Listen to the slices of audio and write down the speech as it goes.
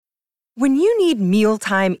When you need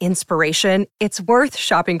mealtime inspiration, it's worth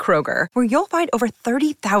shopping Kroger, where you'll find over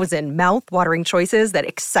 30,000 mouth-watering choices that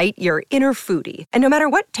excite your inner foodie. And no matter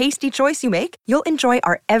what tasty choice you make, you'll enjoy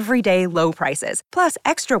our everyday low prices, plus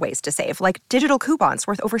extra ways to save, like digital coupons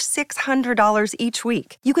worth over $600 each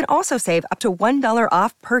week. You can also save up to $1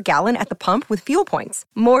 off per gallon at the pump with fuel points.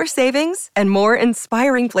 More savings and more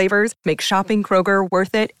inspiring flavors make shopping Kroger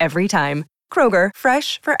worth it every time. Kroger,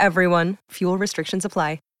 fresh for everyone. Fuel restrictions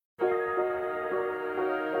apply.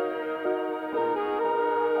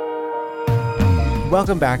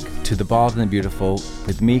 Welcome back to The Bald and the Beautiful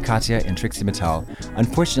with me, Katya, and Trixie Mattel.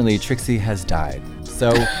 Unfortunately, Trixie has died.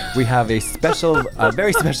 So we have a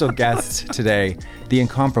very special guest today, the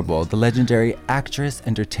incomparable, the legendary actress,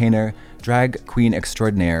 entertainer, drag queen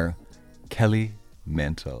extraordinaire, Kelly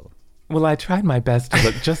Mantle. Well, I tried my best to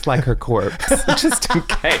look just like her corpse, just in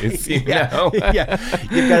case, you know? Yeah,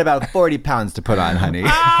 you've got about 40 pounds to put on, honey.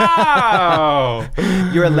 Oh!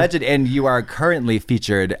 You're a legend, and you are currently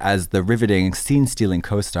featured as the riveting, scene-stealing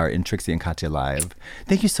co-star in Trixie and Katya Live.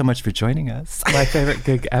 Thank you so much for joining us. My favorite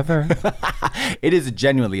gig ever. It is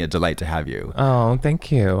genuinely a delight to have you. Oh,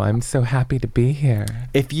 thank you. I'm so happy to be here.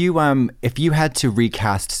 If you had to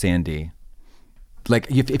recast Sandy,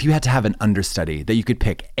 like if you had to have an understudy that you could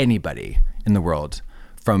pick anybody in the world,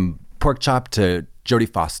 from Pork Chop to Jodie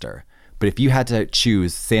Foster, but if you had to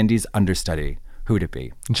choose Sandy's understudy, who would it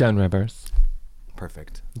be? Joan Rivers.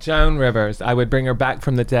 Perfect. Joan Rivers. I would bring her back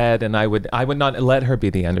from the dead, and I would not let her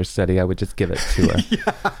be the understudy. I would just give it to her.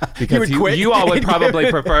 Yeah. Because you all would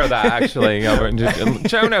probably prefer that, actually.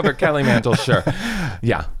 Joan over Kelly Mantle, sure.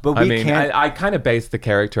 Yeah. But I kind of based the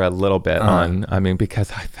character a little bit on,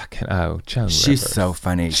 because I Joan Rivers. She's so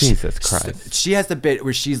funny. Jesus Christ. She has the bit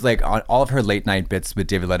where she's like, on all of her late night bits with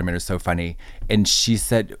David Letterman are so funny. And she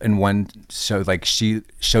said in one show, like, she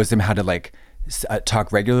shows him how to, like,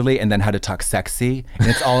 talk regularly and then how to talk sexy, and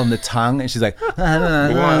it's all in the tongue, and she's like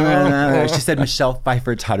she said Michelle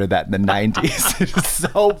Pfeiffer taught her that in the 90s. It's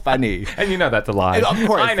so funny, and you know that's a lie. And of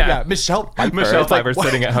course, I know. Yeah, Michelle Pfeiffer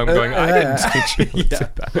sitting at home going, I didn't teach you to do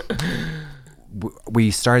that.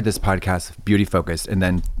 We started this podcast beauty focused, and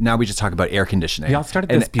then now we just talk about air conditioning. Y'all started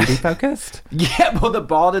this beauty focused? Yeah, well, The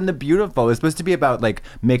Bald and the Beautiful is supposed to be about like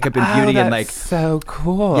makeup and beauty, that's and like so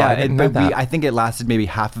cool. Yeah, I didn't know that. I think it lasted maybe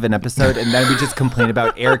half of an episode, and then we just complain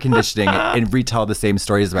about air conditioning and retell the same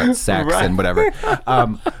stories about sex and whatever.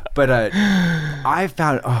 I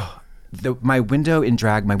found my window in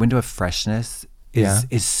drag, my window of freshness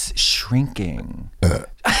is shrinking.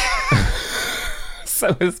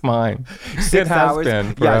 So is mine. 6 hours.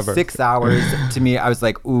 Been forever. Yeah, 6 hours. To me, I was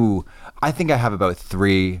like, ooh, I think I have about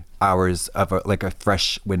 3 hours of a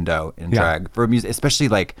fresh window in drag for music, especially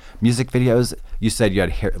like music videos. You said you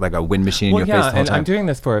had hair, like a wind machine in your face the whole and time. I'm doing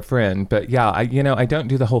this for a friend, but I don't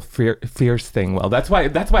do the whole fierce thing well. That's why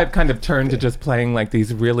I've kind of turned to just playing like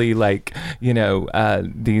these really like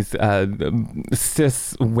these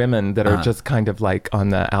cis women that are just kind of like on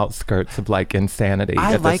the outskirts of like insanity.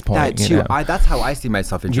 I at like this point, that too. That's how I see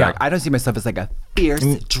myself in drag. I don't see myself as like a fierce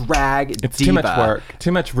drag It's diva. too much work,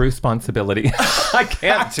 too much responsibility. I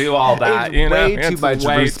can't do all that. It's way too much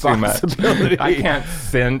responsibility. I can't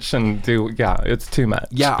cinch and do. Yeah, it's too much.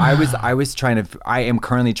 Yeah, I am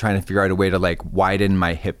currently trying to figure out a way to like widen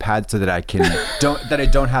my hip pad so that I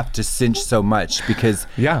don't have to cinch so much, because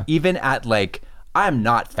even at like, I'm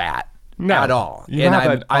not fat at all. You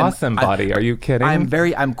have an awesome body. Are you kidding?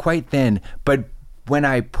 I'm quite thin, but when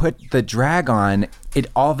I put the drag on, it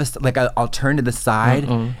all of a sudden, like I'll turn to the side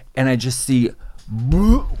and I just see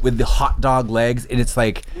with the hot dog legs, and it's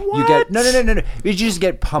like you get no. You just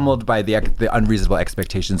get pummeled by the unreasonable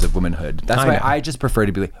expectations of womanhood. That's why I just prefer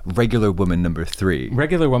to be like regular woman number 3.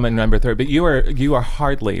 Regular woman number 3, but you are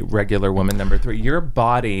hardly regular woman number 3. Your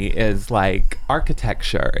body is like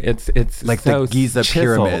architecture. It's like so the Giza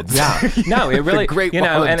chiseled. pyramids. Yeah, no, it really the Great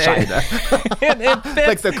Wall of China. It fits,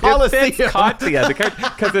 like the Colosseum. It fits Katya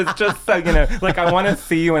because it's just so like I want to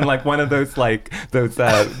see you in like one of those like those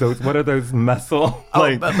what are those muscle.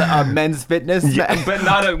 Men's fitness, but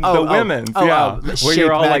not the women's. Where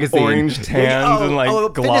you're all magazine. Like orange tanned and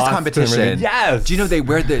like fitness competition. Yes. Do you know they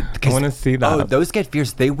wear the? I want to see that. Oh, those get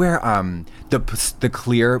fierce. They wear the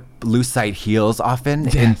clear lucite heels often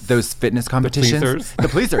in those fitness competitions. The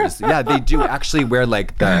pleasers. Yeah, they do actually wear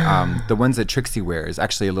like the ones that Trixie wears.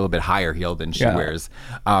 Actually, a little bit higher heel than she wears.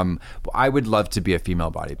 I would love to be a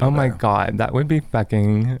female bodybuilder. Oh my God, that would be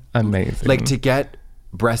fucking amazing. Like to get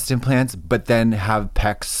breast implants, but then have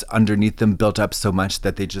pecs underneath them built up so much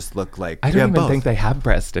that they just look like I don't even both. think they have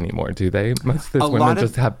breast anymore, do they? Most of these women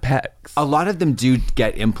just have pecs. A lot of them do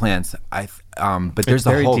get implants. But there's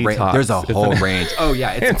a whole range. detox, There's a whole range. Oh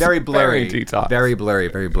yeah, it's very blurry. Very detox. Very blurry.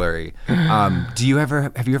 Very blurry. Have you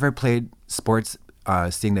ever played sports?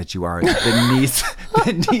 Seeing that you are the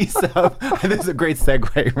niece of, this is a great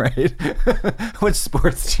segue, right? What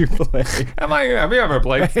sports do you play? Have you ever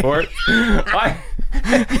played sports? You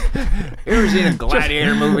ever seen a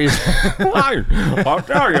gladiator movies? I'll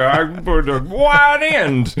tell you, I put a wide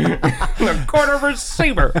end, the quarter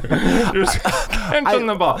receiver, just catching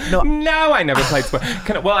the ball. No, I never played sports.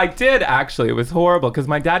 Well, I did actually. It was horrible because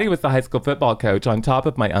my daddy was the high school football coach on top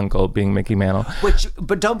of my uncle being Mickey Mantle.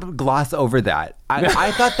 But don't gloss over that.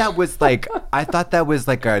 I thought that was like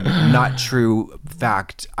a not true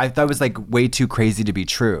fact. I thought it was like way too crazy to be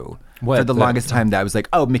true. For the longest time, that was like,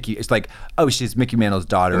 oh, Mickey. It's like, oh, she's Mickey Mantle's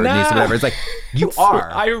daughter or niece or whatever. It's like, you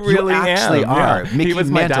are. I really actually are. Yeah. Mickey he was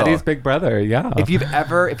Mantle. my daddy's big brother. Yeah. If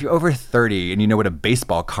you're over 30 and you know what a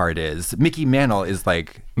baseball card is, Mickey Mantle is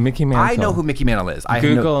like Mickey Mantle. I know who Mickey Mantle is.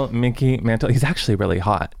 Google Mickey Mantle. He's actually really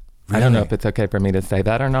hot. Really? I don't know if it's okay for me to say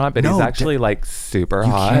that or not, but he's actually like super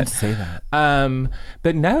hot. You can't say that.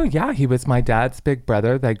 But no, yeah, he was my dad's big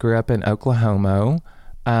brother. They grew up in Oklahoma.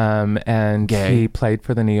 And Gay. He played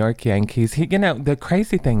for the New York Yankees. The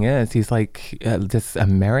crazy thing is, he's like this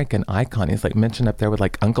American icon. He's like mentioned up there with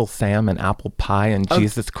like Uncle Sam and Apple Pie and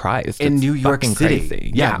Jesus Christ. In New York City.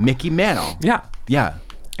 Crazy. Yeah, Mickey Mantle. Yeah.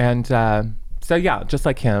 And so yeah, just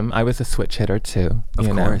like him, I was a switch hitter too. Of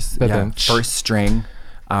course. Yeah. First string.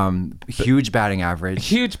 Huge batting average.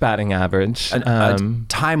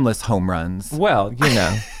 Timeless home runs. Well,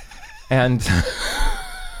 and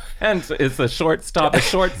and it's a shortstop.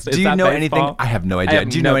 Do you know anything? I have no idea.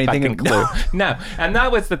 Do you know anything? Clue. No. And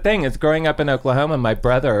that was the thing, is growing up in Oklahoma, my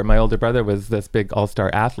older brother was this big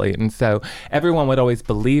all-star athlete. And so everyone would always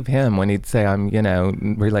believe him when he'd say I'm,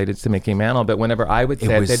 related to Mickey Mantle. But whenever I would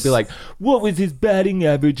say it, they'd be like, what was his batting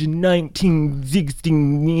average in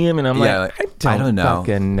 1916? And I'm like, I don't know.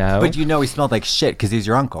 Fucking know. But he smelled like shit because he's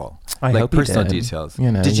your uncle. I hope personal he did. Details.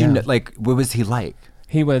 Did you know, what was he like?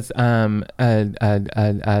 He was he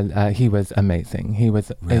was amazing. He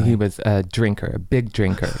was a drinker, a big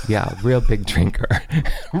drinker. Yeah, real big drinker.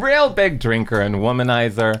 Real big drinker and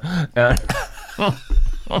womanizer.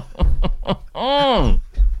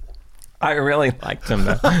 I really liked him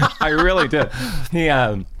though. I really did. He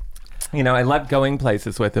I loved going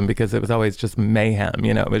places with him because it was always just mayhem.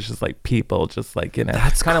 It was just like people, just like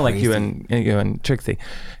That's kind of like you and Trixie.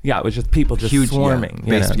 Yeah, it was just people just swarming.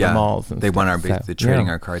 The malls. And they want our trading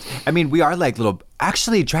our cards. I mean, we are like little.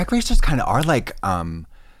 Actually, drag racers kind of are like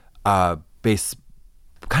base.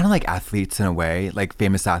 Kind of like athletes in a way, like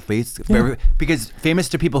famous athletes, because famous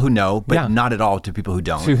to people who know, but not at all to people who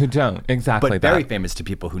don't. Exactly. But very famous to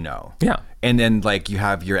people who know. Yeah. And then like you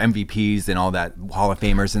have your MVPs and all that, Hall of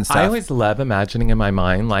Famers and stuff. I always love imagining in my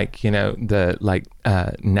mind, like, the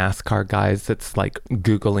NASCAR guys that's like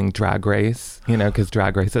Googling drag race, because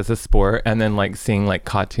drag race is a sport, and then like seeing like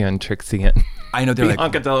Katya and Trixie and I know they're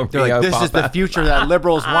like, this is the future that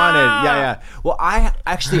liberals wanted. Yeah. Well, I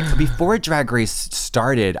actually, before Drag Race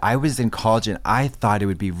started, I was in college and I thought it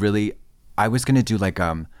would be I was going to do like,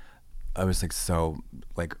 I was like, so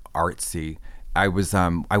like artsy. I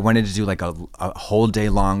wanted to do like a whole day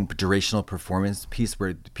long durational performance piece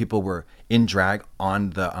where people were in drag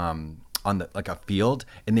on the like a field,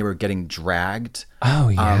 and they were getting dragged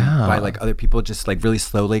by like other people, just like really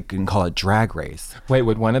slowly. You can call it drag race. Wait,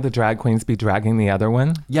 would one of the drag queens be dragging the other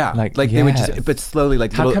one? Yeah, like they would just, but slowly,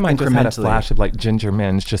 like how come I just had a flash of like Ginger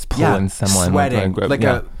Minge just pulling someone sweating like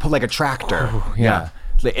a tractor. Oh,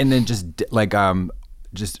 and then just like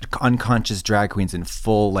just unconscious drag queens in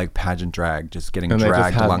full like pageant drag, just getting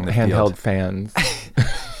dragged along the handheld field. Fans.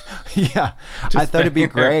 Yeah, I thought it'd be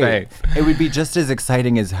great. It would be just as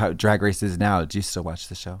exciting as how Drag Race is now. Do you still watch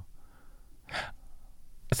the show?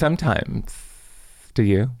 Sometimes. Do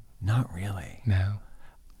you? Not really. No.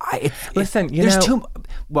 Listen,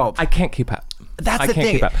 I can't keep up. That's the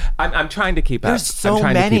thing. Keep up. I'm trying to keep up. There's so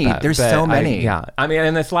many. There's so many. I mean,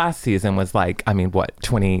 and this last season was like,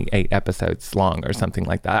 28 episodes long or something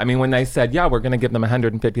like that. I mean, when they said, we're going to give them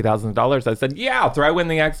 $150,000, I said, throw in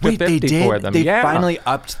the extra 50 for them. They finally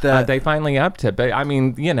upped They finally upped it. But I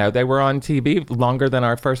mean, they were on TV longer than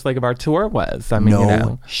our first leg of our tour was. I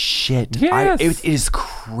mean, shit. Yes. It is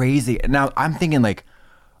crazy. Now I'm thinking like,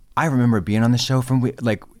 I remember being on the show from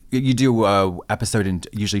like, you do a episode in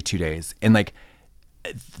usually 2 days, and like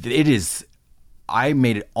it is, I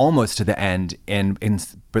made it almost to the end,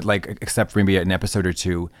 but like except for maybe an episode or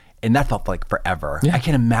two, And that felt like forever. Yeah. I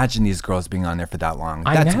can't imagine these girls being on there for that long.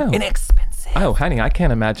 I That's know. inexpensive. Oh, honey, I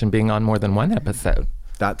can't imagine being on more than one episode.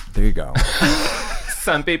 There you go.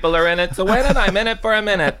 Some people are in it to win it. I'm in it for a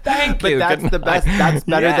minute. Thank you. But that's Good the best. night. That's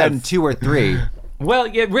better Yes. than 2 or 3. Well,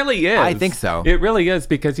 it really is. I think so. It really is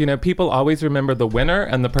because, people always remember the winner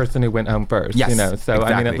and the person who went home first. Yes, So, I mean,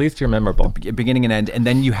 exactly. at least you're memorable. Beginning and end. And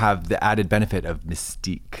then you have the added benefit of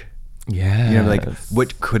mystique. Yeah. Like,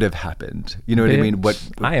 what could have happened? You know what I mean? What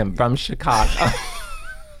I am from Chicago.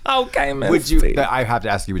 Okay, Miss. would you? I have to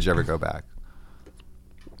ask you. Would you ever go back?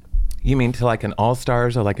 You mean to like an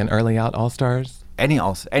All-Stars or like an early out All-Stars? Any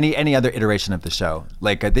other iteration of the show?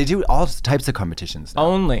 Like they do all types of competitions now.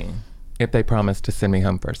 Only if they promise to send me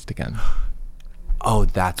home first again. Oh,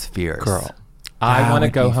 that's fierce, Girl, I That want to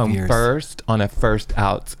would go be home fierce. first on a first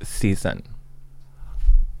out season.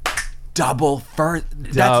 Double first.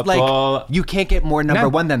 That's Double. like you can't get more number No,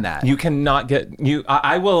 one than that. You cannot get you.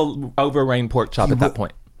 I will overrain pork chop at that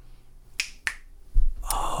point.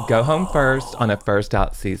 Go home first on a first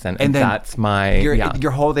out season, and then that's my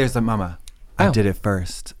your whole there's a mama. I Oh. did it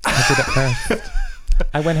first. I did it first.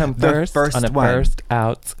 I went home The first on a one. first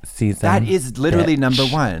out season. That is literally bitch. number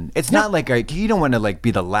one. It's not like you don't want to like be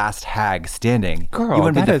the last hag standing. Girl, you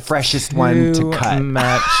want to be that the is freshest one to too cut.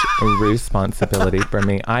 much responsibility for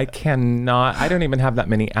me. I don't even have that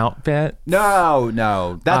many outfits.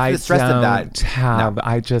 No. That's the stress of that.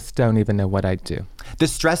 I just don't even know what I'd do. The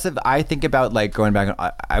stress of I think about like going back.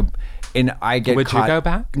 I get. Would caught, you go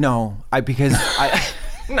back? No, because I.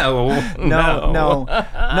 No, No,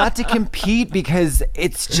 not to compete because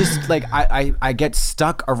it's just like I get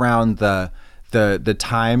stuck around the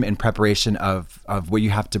time and preparation of what you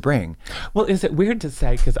have to bring. Well, is it weird to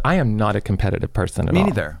say? Because I am not a competitive person at all. Me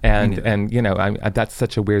neither. And that's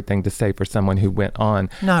such a weird thing to say for someone who went on.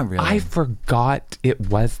 Not really. I forgot it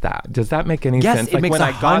was that. Does that make any Yes, sense? it Like makes when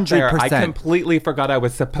I got there, I 100%. completely forgot I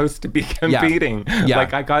was supposed to be competing. Yeah.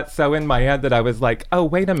 Like I got so in my head that I was like, oh,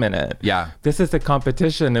 wait a minute. Yeah. This is a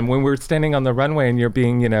competition. And when we're standing on the runway and you're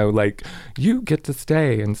being, like, you get to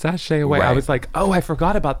stay and sashay away. I Right. was like, oh, I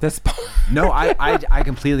forgot about this part. No, I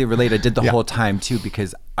completely relate. I did the whole time too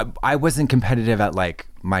because I wasn't competitive at like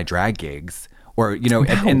my drag gigs or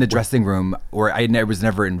in the dressing room, or I was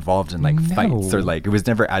never involved in like fights or like it was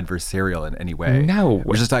never adversarial in any way. No. It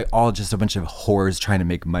was just like all just a bunch of whores trying to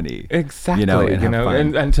make money. Exactly. and have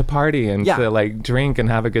fun. And to party and to like drink and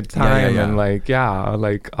have a good time yeah. and like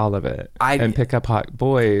all of it. And pick up hot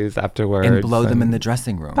boys afterwards. and blow them in the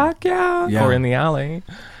dressing room. Fuck yeah. Yeah. Or in the alley.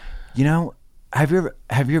 Have you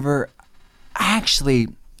ever actually,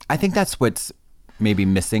 I think that's what's maybe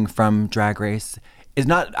missing from Drag Race. Is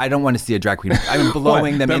not. I don't want to see a drag queen. I'm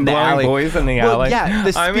blowing them in the alley. Boys in the Well, alley. yeah,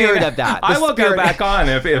 the spirit of that. I will go spirit- back on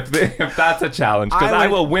if that's a challenge because I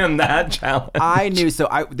will win that challenge. I knew. So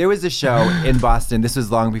there was a show in Boston. This was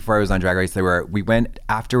long before I was on Drag Race. We went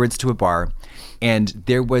afterwards to a bar, and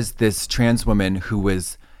there was this trans woman who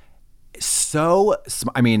was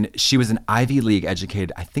she was an Ivy League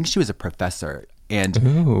educated. I think she was a professor.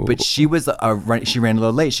 But she ran a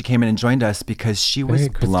little late. She came in and joined us because she was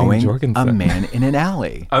blowing a man in an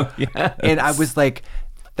alley. Oh yeah. And I was like,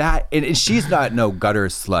 that. And she's not no gutter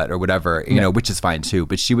slut or whatever, which is fine too.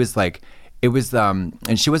 But she was like, it was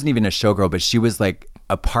and she wasn't even a showgirl, but she was like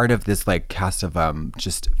a part of this like cast of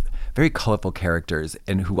just very colorful characters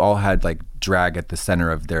and who all had like drag at the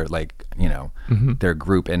center of their like their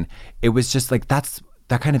group, and it was just like that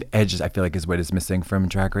kind of edge I feel like is what is missing from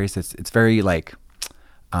Drag Race. It's very like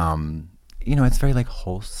it's very like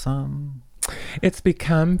wholesome. It's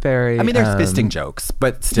become very I mean there's fisting jokes,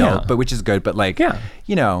 but still but which is good, but like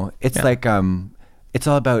it's like it's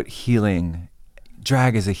all about healing.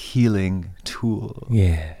 Drag is a healing tool.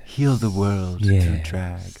 Yeah. Heal the world through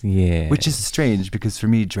drag. Yeah. Which is strange because for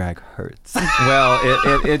me drag hurts. Well,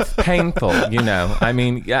 it's painful, I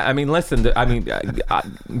mean, listen, it's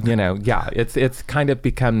kind of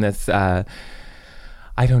become this,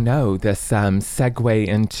 I don't know, this segue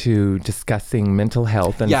into discussing mental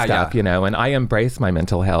health and stuff, and I embrace my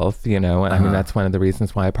mental health, and I mean, that's one of the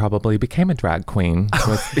reasons why I probably became a drag queen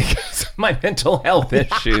was because of my mental health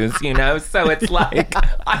issues, so it's like,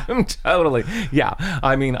 I'm totally,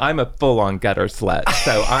 I mean, I'm a full-on gutter slut,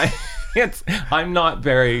 so I'm not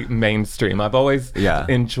very mainstream. I've always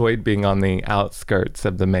enjoyed being on the outskirts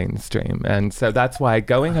of the mainstream. And so that's why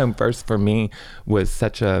going home first for me was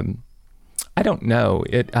such a, I don't know.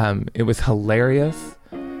 It was hilarious.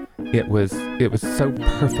 It was so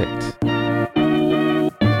perfect.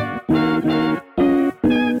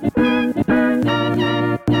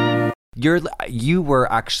 You're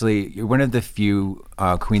one of the few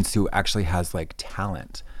queens who actually has like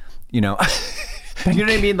talent, You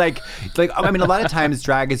know what I mean? Like, I mean, a lot of times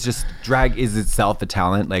drag is itself a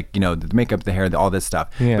talent. Like, you know, the makeup, the hair, all this stuff.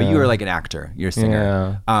 Yeah. But you are like an actor. You're a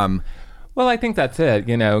singer. Yeah. Well, I think that's it,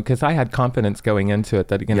 you know, because I had confidence going into it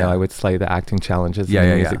that, you know, I would slay the acting challenges and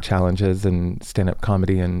the music challenges and stand-up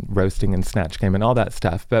comedy and roasting and Snatch Game and all that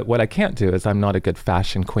stuff. But what I can't do is I'm not a good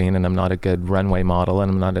fashion queen and I'm not a good runway model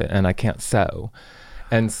and I can't sew.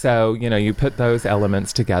 And so, you know, you put those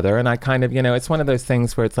elements together and I kind of, you know, it's one of those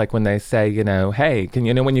things where it's like when they say, you know, hey, can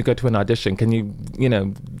you know, when you go to an audition, can you, you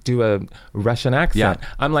know, do a Russian accent? Yeah.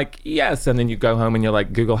 I'm like, yes. And then you go home and you're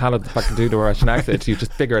like, Google, how to fucking do the Russian accent? So you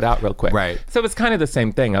just figure it out real quick. Right. So it's kind of the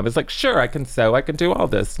same thing. I was like, sure, I can sew, I can do all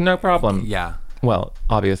this, no problem. Yeah. Well,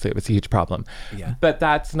 obviously it was a huge problem. Yeah. But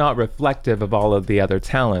that's not reflective of all of the other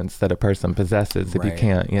talents that a person possesses if you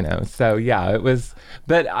can't, you know. So yeah, it was,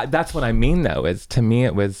 but that's what I mean though, is to me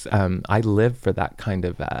it was, I live for that kind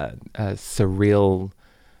of surreal,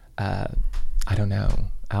 I don't know,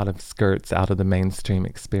 out of skirts, out of the mainstream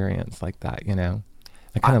experience like that, you know.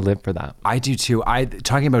 I kind of live for that. I do too.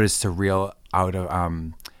 Talking about a surreal out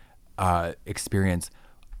of experience,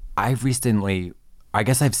 I've recently, I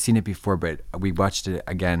guess I've seen it before, but we watched it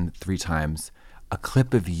again 3 times. A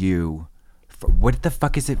clip of you. What the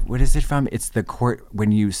fuck is it? What is it from? It's the court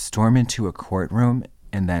when you storm into a courtroom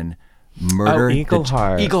and then murder. Eagle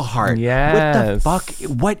Heart. Eagle Heart. Yes. What the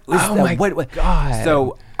fuck? What is that? My what? God.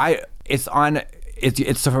 So it's on.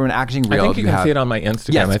 It's from an acting reel. I think you can see it on my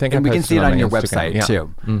Instagram. Yes, I think and we can see it on your Instagram. website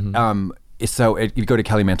too. Mm-hmm. So if you go to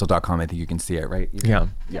kellymantle.com, I think you can see it, right? Yeah.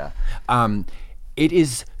 Yeah. It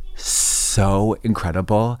is so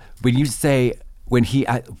incredible when you say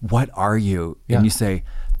what are you, and you say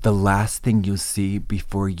the last thing you'll see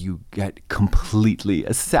before you get completely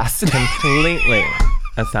assassinated,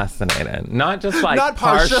 not just like not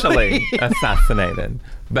partially assassinated,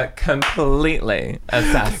 but completely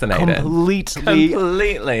assassinated,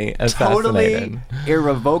 completely assassinated, totally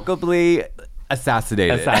irrevocably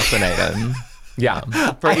assassinated. Yeah,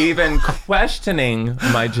 for even questioning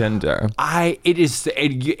my gender.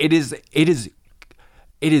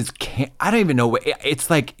 It is. I don't even know what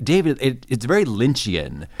it's like, David. It's very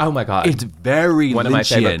Lynchian. Oh my God, it's very one Lynchian. of my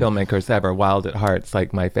favorite filmmakers ever. Wild at Heart's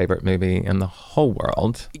like my favorite movie in the whole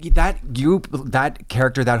world. That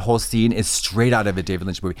character, that whole scene is straight out of a David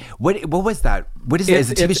Lynch movie. What was that? What is it?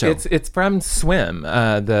 It's a TV show. It's from Swim,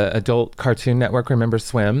 the adult cartoon network. Remember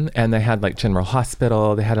Swim? And they had like General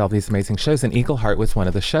Hospital. They had all these amazing shows, and Eagle Heart was one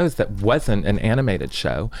of the shows that wasn't an animated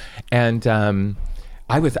show, and.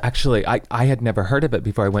 I was actually, I had never heard of it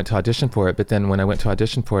before I went to audition for it, but then when I went to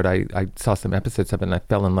audition for it, I saw some episodes of it and I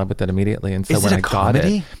fell in love with it immediately. And so when I got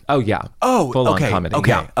it, oh yeah, full on comedy,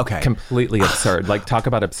 completely absurd. Like talk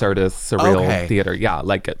about absurdist, surreal theater,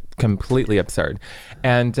 like completely absurd.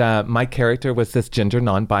 And my character was this gender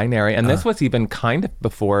non-binary, and this was even kind of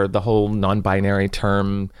before the whole non-binary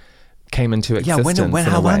term came into existence. Yeah,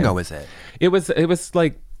 how long ago was it? It was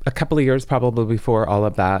like a couple of years probably before all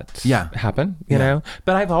of that happened, you know?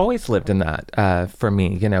 But I've always lived in that for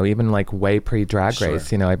me, you know, even like way pre-Drag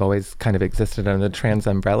Race, you know, I've always kind of existed under the trans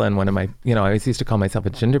umbrella, and one of my, you know, I always used to call myself a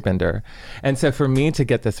gender bender. And so for me to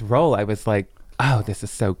get this role, I was like, oh, this is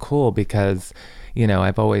so cool because, you know,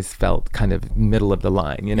 I've always felt kind of middle of the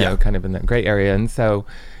line, you know, kind of in that gray area. And so,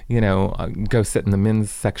 you know, go sit in the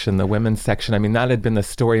men's section, the women's section. I mean, that had been the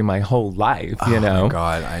story my whole life, you know. Oh, my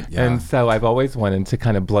God. And so I've always wanted to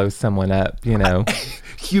kind of blow someone up, you know.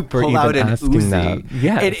 You pull out an Uzi.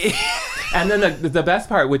 Yes. And then the best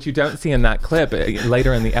part, which you don't see in that clip,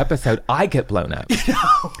 later in the episode, I get blown up.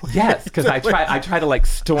 Yes, because I try to like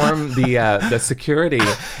storm the security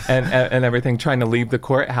and everything, trying to leave the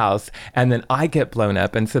courthouse, and then I get blown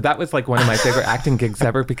up. And so that was like one of my favorite acting gigs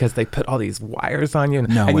ever, because they put all these wires on you,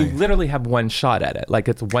 and you literally have one shot at it. Like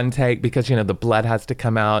it's one take, because you know the blood has to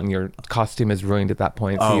come out and your costume is ruined at that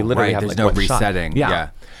point. So you literally have there's like no one resetting. Shot. Yeah.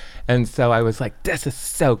 And so I was like, this is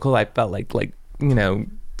so cool. I felt like you know,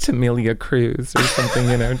 Tamelia Cruz or something,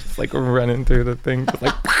 you know, just like running through the thing, just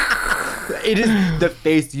like. It is the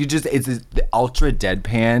face. It's the ultra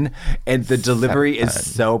deadpan, and the delivery is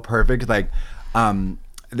so perfect. Like,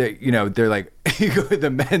 they're like, there's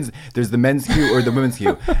the men's hue or the women's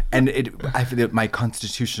hue, and I feel my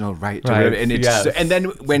constitutional right, and it's and then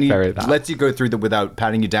when he lets you go through without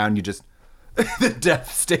patting you down, you just. The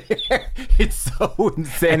death stare. It's so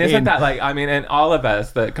insane. And isn't that like, I mean, and all of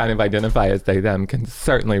us that kind of identify as they, them can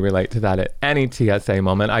certainly relate to that at any TSA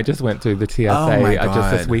moment. I just went through the TSA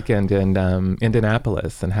just this weekend in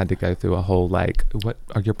Indianapolis and had to go through a whole like, what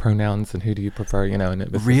are your pronouns and who do you prefer, you know, and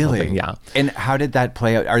it was really? Yeah. And how did that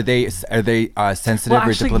play out? Are they sensitive well, or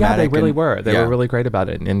actually, diplomatic? Yeah, they really were. They were really great about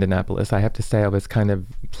it in Indianapolis. I have to say I was kind of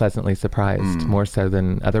pleasantly surprised, more so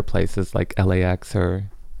than other places like LAX or,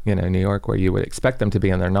 you know, New York, where you would expect them to be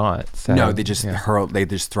and they're not. So, no, they just they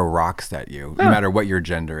just throw rocks at you, no matter what your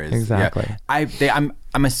gender is. Exactly. Yeah.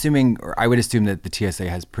 I'm assuming, or I would assume that the TSA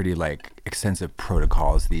has pretty like extensive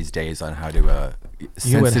protocols these days on how to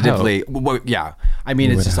sensitively. Well, yeah, I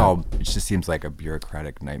mean, it's just all. It just seems like a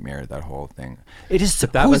bureaucratic nightmare. That whole thing. It is.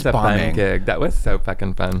 That was a fun gig. That was so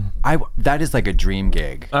fucking fun. That is like a dream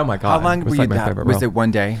gig. Oh my god! How long were you that? Was it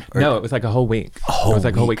one day? No, it was like a whole week. It was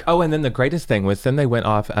like a whole week. Oh, and then the greatest thing was then they went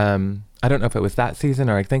off. I don't know if it was that season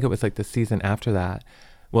or I think it was like the season after that.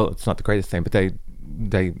 Well, it's not the greatest thing, but they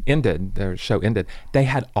ended, their show ended. They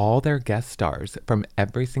had all their guest stars from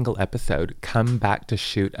every single episode come back to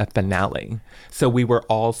shoot a finale. So we were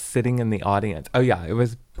all sitting in the audience. Oh yeah, it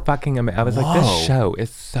was fucking amazing. I was like, this show is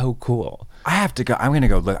so cool. I have to go. I'm going to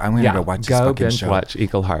go look. I'm going to go watch this fucking binge show. Watch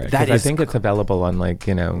Eagle Heart. I think it's available on like,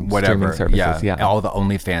 you know, whatever streaming services. Yeah. All the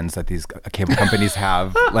OnlyFans that these cable companies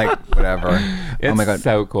have, like whatever. It's oh my god,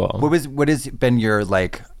 so cool. What has been your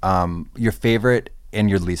like your favorite and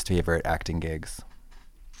your least favorite acting gigs?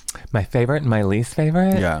 My favorite and my least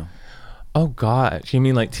favorite? Yeah. Oh gosh, you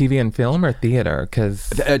mean like TV and film or theater? Because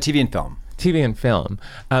TV and film. TV and film.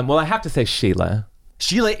 Well, I have to say Sheila.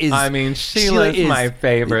 Sheila is my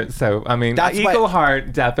favorite. So I mean, that's Eagle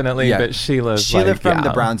Heart definitely, but Sheila from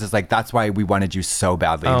the Browns is like, that's why we wanted you so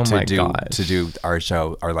badly to do our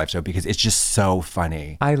show, our live show, because it's just so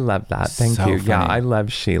funny. I love that. Thank you. Funny. Yeah, I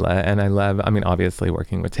love Sheila, and I mean, obviously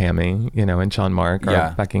working with Tammy, you know, and Sean Mark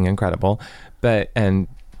are fucking incredible, and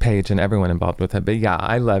Paige and everyone involved with it. But yeah,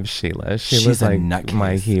 I love Sheila. Sheila's like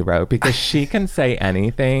my hero because she can say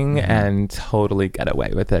anything and totally get away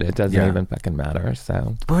with it. It doesn't even fucking matter.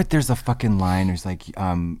 So, but there's a fucking line. There's like,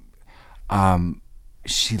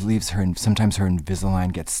 she leaves her, and sometimes her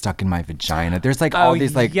Invisalign gets stuck in my vagina. There's like all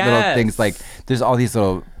these like little things. Like there's all these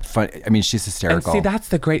little fun. I mean, she's hysterical. And see, that's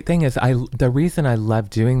the great thing is the reason I love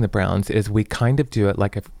doing the Browns is we kind of do it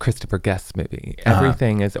like a Christopher Guest movie.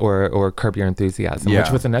 Everything is or Curb Your Enthusiasm, which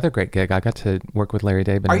was another great gig. I got to work with Larry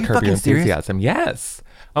David on Curb Your Enthusiasm. Serious? Yes.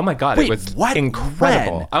 Oh my God, it was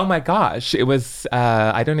incredible. When? Oh my gosh, it was.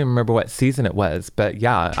 I don't even remember what season it was, but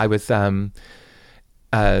yeah, I was.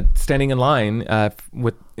 Standing in line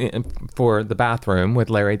for the bathroom with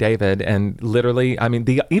Larry David, and literally, I mean,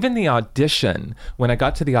 even the audition. When I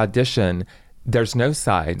got to the audition, there's no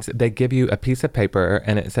sides. They give you a piece of paper,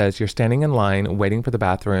 and it says you're standing in line waiting for the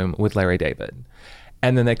bathroom with Larry David,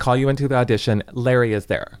 and then they call you into the audition. Larry is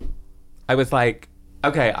there. I was like,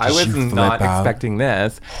 okay, I was not expecting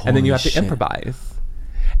this, and then you have to improvise.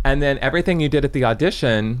 And then everything you did at the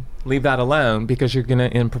audition, leave that alone because you're going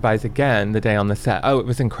to improvise again the day on the set. Oh, it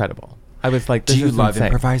was incredible. I was like, this is insane. Do you love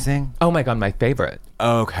improvising? Oh my God, my favorite.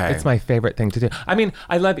 Okay. It's my favorite thing to do. I mean,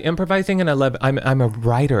 I love improvising, and I'm a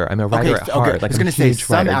writer. I'm a writer at heart. Okay. Like I was going to say,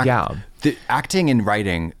 the acting and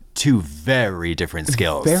writing, two very different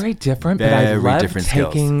skills. Very different, but I love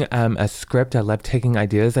taking a script. I love taking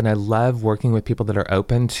ideas, and I love working with people that are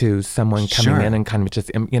open to someone coming in and kind of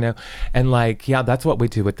just, you know, and like, that's what we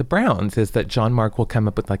do with the Browns is that John Mark will come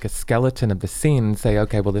up with like a skeleton of the scene and say,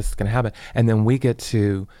 okay, well, this is going to happen. And then we get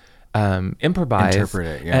to improvise.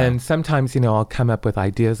 Interpret it, And sometimes, you know, I'll come up with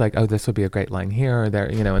ideas like, oh, this would be a great line here or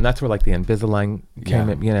there, you know, and that's where like the Invisalign came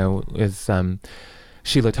up, you know, is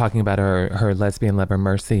Sheila talking about her lesbian lover,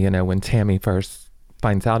 Mercy, you know, when Tammy first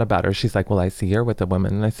finds out about her, she's like, well, I see her with a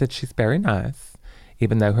woman. And I said, she's very nice,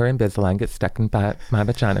 even though her Invisalign gets stuck in my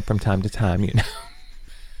vagina from time to time, you know.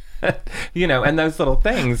 You know, and those little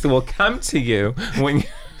things will come to you when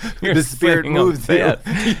the spirit moves you.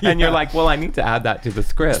 And you're like, well, I need to add that to the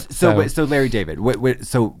script. So Larry David, wait,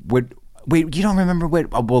 you don't remember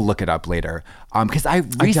what? We'll look it up later. Because I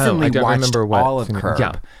recently watched all of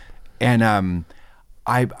Curb. And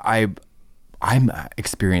I'm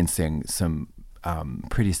experiencing some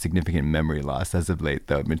pretty significant memory loss as of late,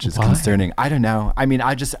 though, which is concerning. I don't know. I mean,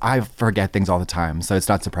 I forget things all the time, so it's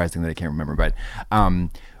not surprising that I can't remember. But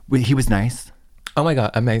he was nice. Oh my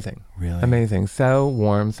God, amazing. Really? Amazing. So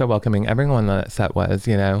warm, so welcoming. Everyone on that set was,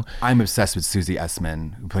 you know. I'm obsessed with Susie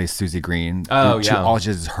Essman, who plays Susie Green. Oh, yeah. All she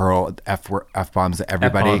does is hurl F-bombs at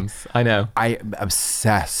everybody. F-bombs. I know. I'm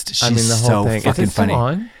obsessed. She's the whole so thing. fucking Is it still funny.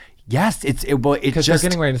 on? Yes, well, it Because just they're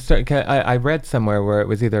getting ready to start. I read somewhere where it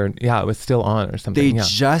was either, it was still on or something.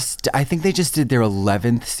 I think they just did their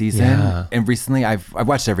 11th season. Yeah. And recently I've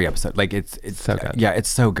watched every episode. Like it's so good. Yeah, it's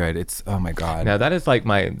so good. It's, oh my God. No, that is like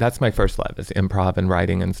that's my first love, is improv and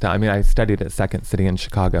writing and stuff. I mean, I studied at Second City in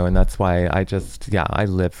Chicago, and that's why I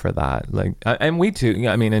live for that. Like, and we too,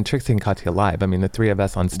 I mean, and Trixie and Katya live, I mean, the three of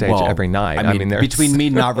us on stage every night. I mean between me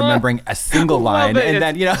not remembering a single line and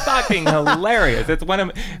then, fucking hilarious. It's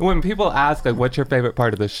when people ask, like, what's your favorite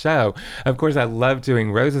part of the show? Of course, I love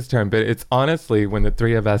doing Rose's turn, but it's honestly when the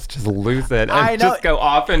three of us just lose it and just go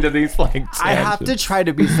off into these like tangents. I have to try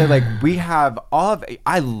to be so like, we have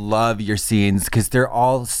I love your scenes because they're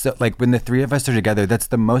all so like, when the three of us are together, that's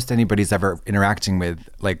the most anybody's ever interacting with,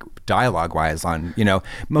 like dialogue wise on,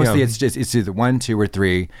 mostly it's either 1, 2 or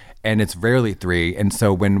 3, and it's rarely 3. And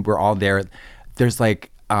so when we're all there, there's like,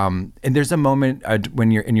 and there's a moment when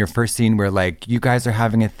you're in your first scene where like you guys are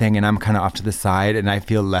having a thing and I'm kind of off to the side and I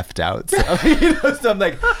feel left out. So, so I'm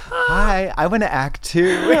like, hi, I want to act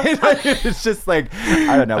too. It's just like,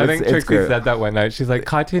 I don't know. I think Trixie said that one night. She's like,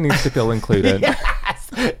 Katya needs to feel included. Yes.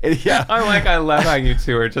 Yeah. I'm like, I love how you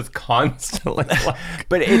two are just constantly like,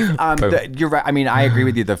 but you're right. I mean, I agree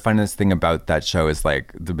with you. The funnest thing about that show is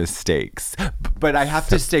like the mistakes, but I have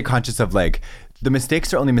to stay conscious of like, the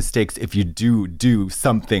mistakes are only mistakes if you do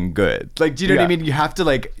something good. Like, do you know what I mean? You have to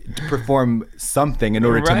like perform something in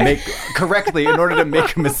order to make correctly, in order to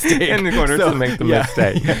make a mistake. In order to make the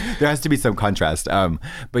mistake. Yeah. There has to be some contrast. But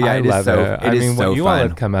yeah, I love it. I mean, what you fun. all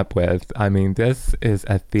have come up with, I mean, this is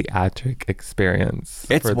a theatric experience.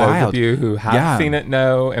 It's for wild. those of you who have seen it,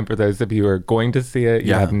 know, and for those of you who are going to see it,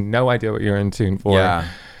 you have no idea what you're in tune for. Yeah.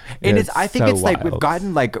 And I think it's wild. like, we've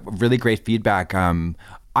gotten like really great feedback.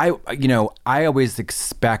 I always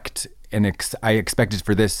expect, and I expected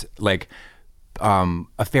for this, like,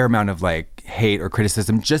 a fair amount of like hate or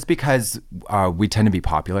criticism, just because we tend to be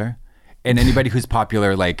popular. And anybody who's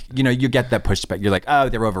popular, like, you get that pushback. You're like, oh,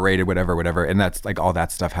 they're overrated, whatever. And that's like, all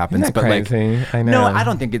that stuff happens. Isn't that crazy? Like, I know. No, I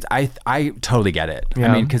don't think it's, I totally get it. Yeah.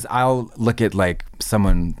 I mean, because I'll look at like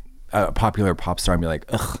someone, a popular pop star, and be like,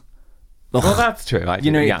 ugh. Well, that's true.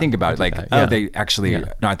 You think about it, like, they actually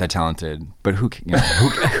not that talented, but who cares?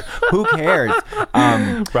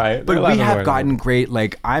 Right. But we have gotten great.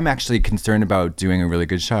 Like, I'm actually concerned about doing a really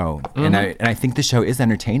good show, and I think the show is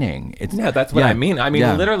entertaining. That's what I mean. I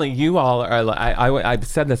mean, literally, you all are. I've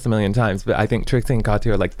said this a million times, but I think Trixie and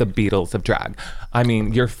Katya are like the Beatles of drag. I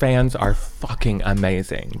mean, your fans are fucking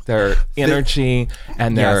amazing. Their energy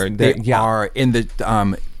and they are in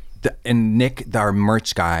and Nick, our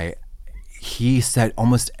merch guy. He said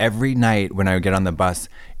almost every night when I would get on the bus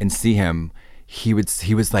and see him, he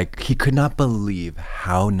was like, he could not believe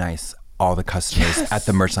how nice all the customers at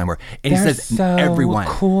the merch line were. And They're he says so everyone,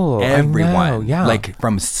 cool. everyone, like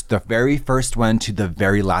from the very first one to the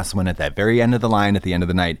very last one at that very end of the line at the end of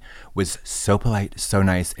the night was so polite, so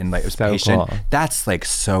nice, and like was so patient. Cool. That's like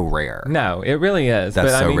so rare. No, it really is.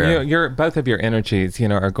 That's but I mean, rare. You're both of your energies,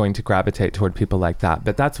 are going to gravitate toward people like that.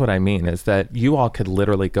 But that's what I mean, is that you all could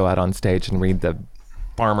literally go out on stage and read the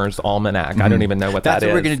Farmer's Almanac. I don't even know what that is. That's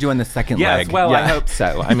what we're going to do on the second leg. Yes, well, I hope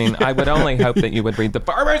so. I mean, I would only hope that you would read the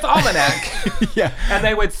Farmer's Almanac. And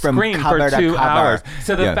they would scream for 2 hours.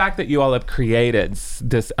 So the fact that you all have created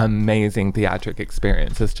this amazing theatric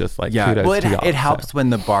experience is just like kudos to y'all. It helps when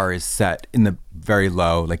the bar is set in the very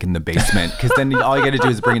low, like in the basement, because then all you got to do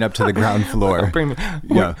is bring it up to the ground floor.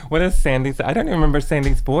 What is Sandy say? I don't even remember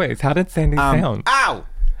Sandy's voice. How did Sandy sound? Ow!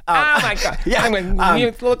 Oh my God!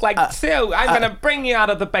 You look like Sue. I'm gonna bring you out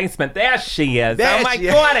of the basement. There she is. Oh my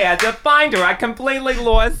God! I had to find her. I completely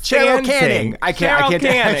lost Cheryl Canning. I can't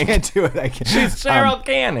do it. She's Cheryl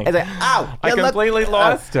Canning. It's like, ow! I completely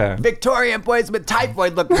lost her. Victorian boys with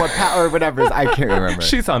typhoid look more power or whatever. I can't remember.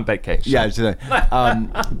 She's on vacation. Yeah.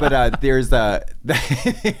 But there's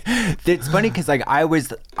it's funny because like I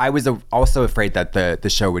was also afraid that the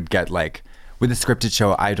show would get like, with a scripted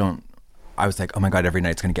show. I was like, oh my God, every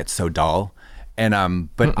night's going to get so dull. And,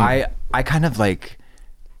 but I kind of like,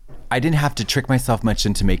 I didn't have to trick myself much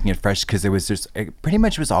into making it fresh, because it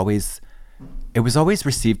was always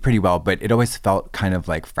received pretty well, but it always felt kind of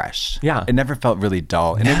like fresh. Yeah. It never felt really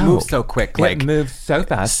dull. And it moved so quick. It moves so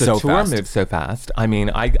fast. The tour moved so fast. I mean,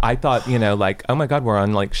 I thought, like, oh my God, we're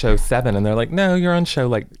on like show 7. And they're like, no, you're on show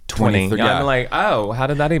like 12. 20. 23, yeah. I'm like, oh, how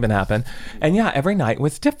did that even happen? And yeah, every night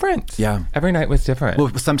was different. Yeah. Every night was different.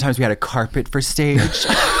 Well, sometimes we had a carpet for stage.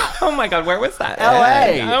 Oh my God, where was that?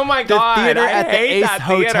 LA. Oh my The God. theater I at the hate Ace that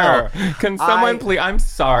Hotel. theater. Can someone please? I'm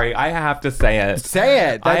sorry. I have to say it. Say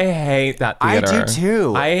it. I hate that theater. I do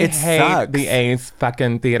too. It hate sucks. the Ace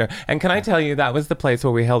fucking theater. And can I tell you, that was the place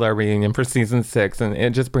where we held our reunion for season 6, and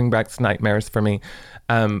it just brings back nightmares for me.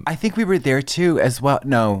 I think we were there too as well.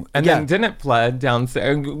 No. And then didn't it flood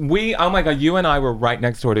downstairs? Oh my God, you and I were right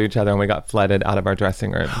next door to each other, and we got flooded out of our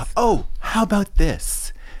dressing rooms. Oh, how about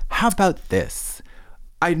this?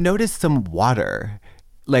 I noticed some water,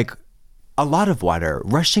 like a lot of water,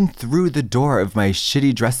 rushing through the door of my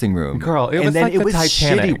shitty dressing room. Girl, it was like the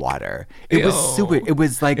Titanic. Shitty water. It was super. It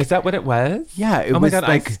was like. Is that what it was? Yeah. Oh my God,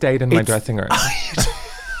 like, I stayed in my dressing room.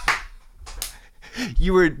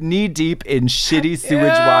 You were knee deep in shitty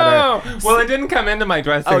sewage water. Well, it didn't come into my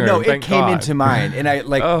dressing room. Oh no, it came God. into mine,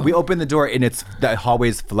 and we opened the door, and the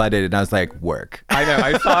hallway's flooded, and I was like, work. I know.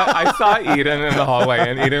 I saw Eden in the hallway,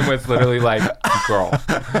 and Eden was literally like, "Girl,"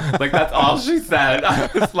 like that's all she said. I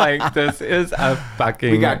was like, "This is a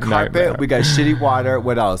fucking." We got carpet, nightmare. we got shitty water.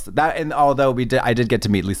 What else? And although I did get to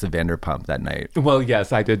meet Lisa Vanderpump that night. Well,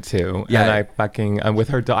 yes, I did too. Yeah. And I fucking with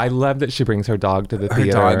her dog. I love that she brings her dog to the Her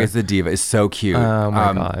theater. dog is a diva. It's so cute. Oh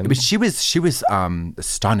my God. But she was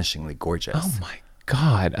astonishingly gorgeous. Oh my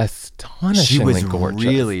God, astonishingly gorgeous.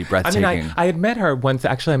 Really breathtaking. I mean, I had met her once.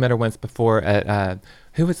 Actually, I met her once before at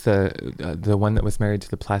who was the one that was married to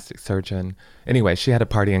the plastic surgeon? Anyway, she had a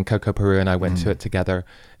party in Coco, Peru, and I went to it together,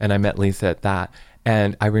 and I met Lisa at that.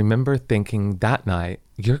 And I remember thinking that night,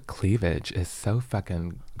 your cleavage is so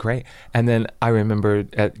fucking great. And then I remember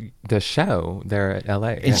at the show there at LA.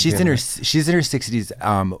 And she's in her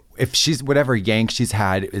 60s. If she's whatever yank she's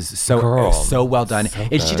had is so well done. So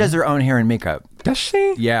and she does her own hair and makeup. Does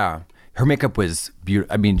she? Yeah. Her makeup was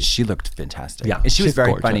beautiful. I mean, she looked fantastic. Yeah, And she was she's very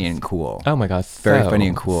gorgeous. funny and cool. Oh my gosh. Very funny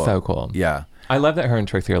and cool. So cool. Yeah. I love that her and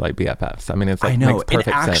Trixie are like BFFs. I mean, it's like, I know. makes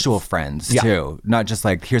perfect And actual sense. friends Yeah. too. Not just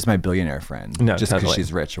like, here's my billionaire friend. No, just because totally.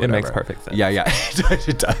 she's rich or It whatever. makes perfect sense. Yeah, yeah.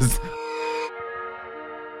 It does.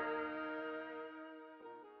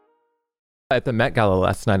 At the Met Gala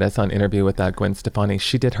last night, I saw an interview with Gwen Stefani.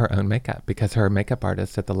 She did her own makeup because her makeup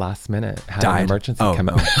artist at the last minute had an emergency come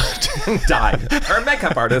up. Died. Her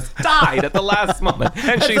makeup artist died at the last moment.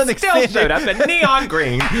 And she still showed up in neon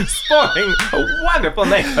green, sporting a wonderful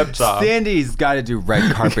makeup job. Sandy's got to do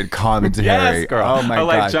red carpet commentary. Yes, girl. Oh my God.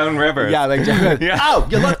 Like Joan Rivers. Yeah, like Joan Rivers. Yeah. Oh,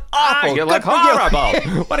 you look awful. You look Good for you.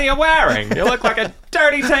 horrible. What are you wearing? You look like a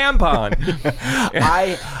dirty tampon.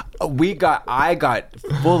 I got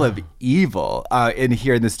full of evil in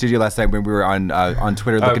here in the studio last night when we were on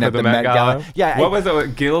Twitter looking at the Met Gala. Yeah. What was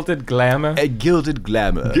it? Gilded glamour? Gilded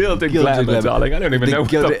glamour. Gilded glamour, darling. I don't even know what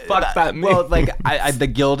the fuck that means. Well, like the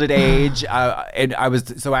Gilded Age, and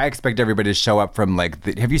I expect everybody to show up from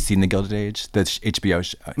like. Have you seen the Gilded Age? The HBO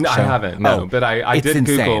show? No, I haven't. No, but I did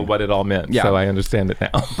insane. Google what it all meant, so I understand it now.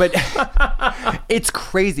 But it's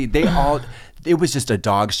crazy. It was just a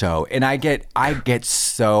dog show, and I get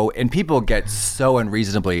so, and people get so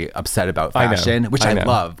unreasonably upset about fashion, which I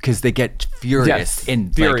love because they get furious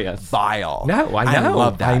and like, vile. No, I know. I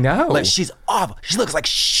love that. I know. Like she's awful. She looks like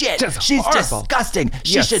shit. She's horrible. Disgusting.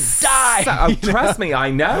 She should die. Trust me,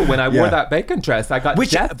 I know. When I wore that bacon dress, I got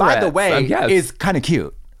which, death by threats. the way, is kind of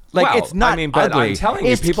cute. Like, well, it's not but ugly. I'm telling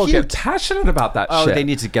you, it's people cute. get passionate about that shit. Oh, they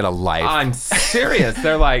need to get a life. I'm serious.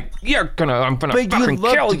 They're like, I'm gonna fucking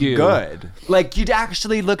kill you. Good. Like, you'd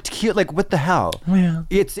actually looked cute. Like, what the hell? Yeah.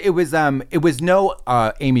 It was no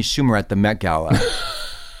Amy Schumer at the Met Gala.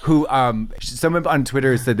 Who someone on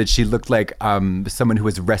Twitter said that she looked like someone who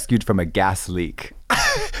was rescued from a gas leak.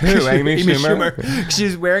 Who, Amy Schumer?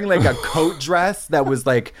 She's wearing like a coat dress that was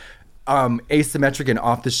like asymmetric and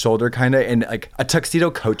off the shoulder kind of, and like a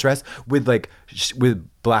tuxedo coat dress with like with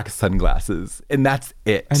black sunglasses, and that's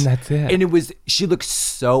it. And she looked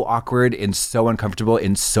so awkward and so uncomfortable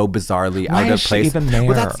and so bizarrely out of place. Why is she even there?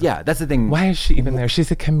 Well, that's the thing. Why is she even there?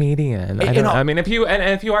 She's a comedian. I mean, if you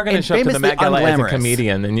are going to show up to the Met Gala as a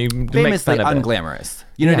comedian, then you make fun of it. Unglamorous.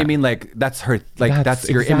 You know what I mean? Like that's her. Like that's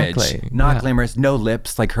your image. Not glamorous. No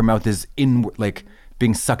lips. Like her mouth is in like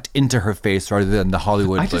being sucked into her face rather than the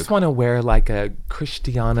Hollywood I just want to wear like a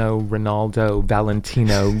Cristiano Ronaldo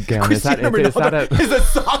Valentino gown. Is that a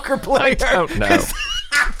soccer player? I don't know. Is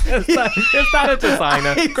that a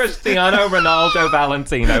designer? Cristiano Ronaldo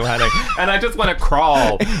Valentino, honey. And I just want to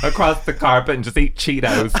crawl across the carpet and just eat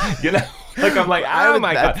Cheetos, you know? Like, I'm like, oh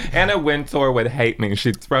my God. Anna Wintour would hate me.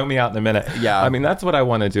 She'd throw me out in a minute. Yeah. I mean, that's what I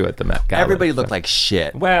want to do at the Met Gala. Everybody looked like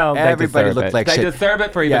shit. Well, everybody looked like shit. shit. They deserve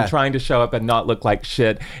it for even trying to show up and not look like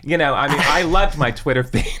shit. You know, I mean, I loved my Twitter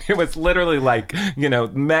feed. It was literally like, you know,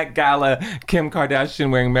 Met Gala, Kim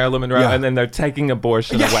Kardashian wearing Marilyn Monroe, and then they're taking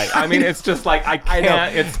abortion away. I mean, it's just like, I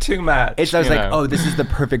can't. It's too much. It's just like, oh, this is the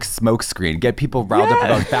perfect smoke screen. Get people riled up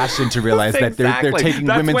about fashion to realize that they're taking women's rights away.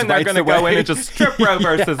 That's when they're going to go in and just strip Roe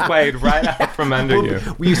versus Wade right out from under you.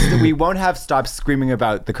 We won't have stopped screaming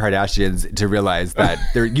about the Kardashians to realize that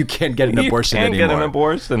you can't get an abortion anymore. You can't get an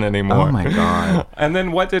abortion anymore. Oh my God. And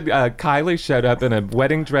then what did Kylie showed up in a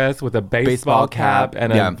wedding dress with a baseball cap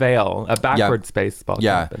and a veil, a backwards baseball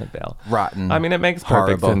cap and a veil. Rotten. I mean, it makes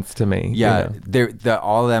perfect sense to me. Yeah, you know?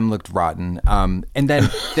 all of them looked rotten. And then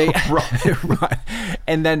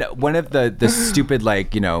and then one of the stupid,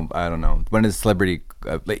 like, you know, I don't know, one of the celebrity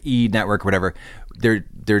like E! Network, whatever,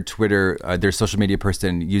 their Twitter, their social media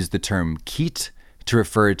person used the term Keat to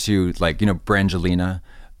refer to, like, you know, Brangelina,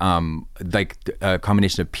 like a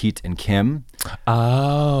combination of Pete and Kim.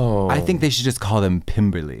 Oh. I think they should just call them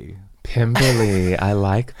Pimberly. Pimberly, I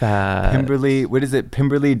like that. Pimberly, what is it?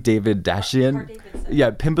 Pimberly David Dashian? Yeah,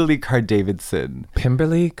 Pimberly Carr-Davidson.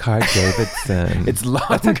 Pimberly Carr-Davidson. It's longer.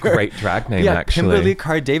 That's a great drag name, actually. Pimberly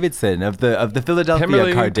Carr-Davidson of the Philadelphia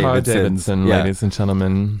Pimberly Carr-Davidson, ladies and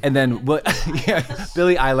gentlemen. And then,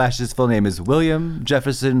 Billie Eilish's full name is William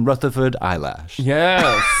Jefferson Rutherford Eyelash.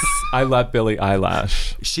 Yes, I love Billie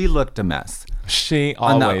Eilish. She looked a mess. She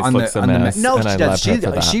always looks a mess. No, she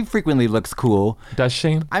does. She frequently looks cool. Does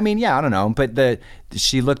she? I mean, yeah, I don't know, but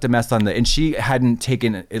she looked a mess and she hadn't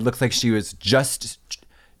taken. It looks like she was just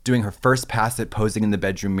doing her first pass at posing in the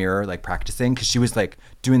bedroom mirror, like practicing, because she was like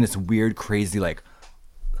doing this weird, crazy, like.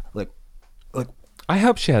 I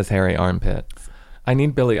hope she has hairy armpits. I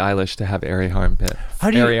need Billie Eilish to have hairy armpits.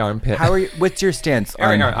 Hairy armpits. How are you? What's your stance?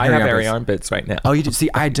 I have hairy armpits right now. Oh, you do? See,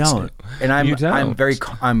 I don't, and I'm. You don't? I'm very.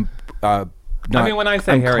 I'm. I mean, when I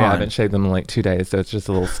say hairy, I haven't shaved them in like 2 days, so it's just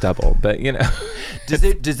a little stubble. But you know,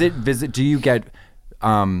 do you get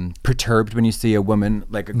perturbed when you see a woman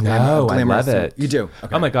like a glamorous? I love it. You do?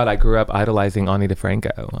 Okay. Oh my God, I grew up idolizing Ani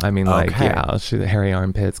DeFranco. I mean, like, she hairy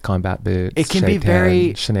armpits, combat boots. It can be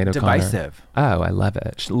very divisive. Oh, I love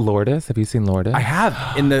it. Lourdes, have you seen Lourdes? I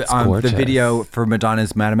have in the video for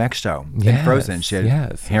Madonna's Madame X show in Frozen. She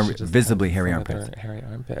had visibly hairy armpits. Hairy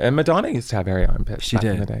armpit. And Madonna used to have hairy armpits. She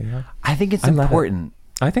did. In the day, yeah. I think it's important.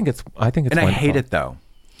 I think it's and wonderful. I hate it though.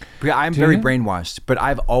 Because I'm very brainwashed, but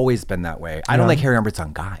I've always been that way. I don't like hairy armpits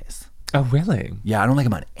on guys. Oh, really? Yeah, I don't like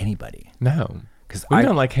them on anybody. No. Because I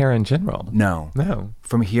don't like hair in general. No.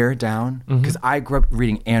 From here down, because I grew up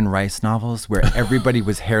reading Anne Rice novels where everybody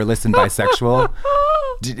was hairless and bisexual.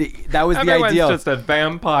 That was the ideal. Everyone's just a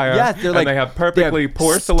vampire. Yeah, they're like, and they have perfectly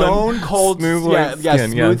porcelain, stone cold,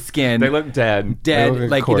 smooth skin. They look dead. They look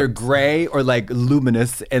like either gray or like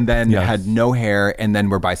luminous, and then had no hair, and then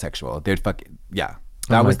were bisexual. They'd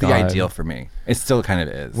That was the ideal for me. It still kind of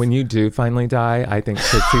is. When you do finally die, I think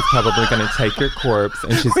Trixie's probably going to take your corpse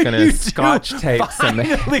and she's going to scotch tape some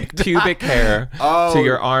pubic hair to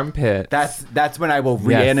your armpit. That's when I will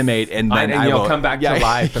reanimate and then you'll come back to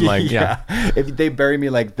life and If they bury me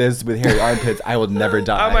like this with hairy armpits, I will never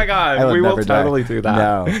die. Oh my God, we will totally do that.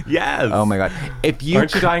 No. Yes. Oh my God.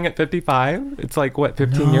 Aren't you dying at 55? It's like, what,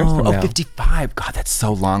 15 years from now? Oh, 55. God, that's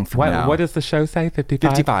so long from now. What does the show say?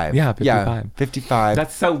 55? 55. Yeah, 55. Yeah, 55.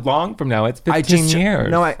 That's so long from now. It's 15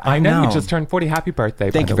 years. No, I know. You just turned 40. Happy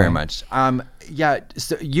birthday. Thank you very much.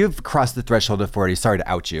 So you've crossed the threshold of 40. Sorry to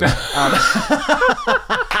out you.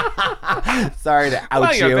 Sorry to out you.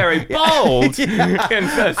 Well, you're very bold in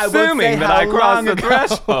assuming that I crossed the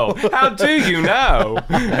threshold. How do you know?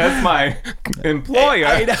 As my employer.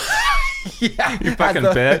 I know. Yeah, you fucking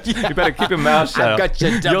bitch. Yeah. You better keep your mouth shut. I've got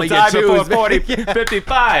your You'll die before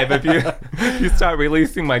 55 if you start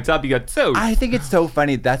releasing my W2. I think it's so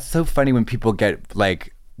funny. That's so funny when people get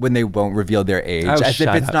like when they won't reveal their age, as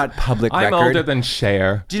if it's not public record. I'm older than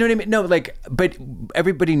Cher. Do you know what I mean? No, like, but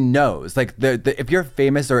everybody knows. Like, if you're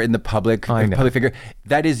famous or in the public figure,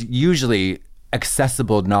 that is usually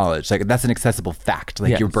accessible knowledge. Like, that's an accessible fact,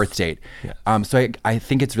 like your birth date. Yes. So I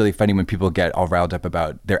think it's really funny when people get all riled up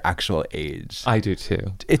about their actual age. I do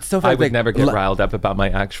too. It's so funny. I would never get riled up about my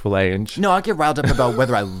actual age. No, I'll get riled up about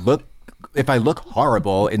whether I look. If I look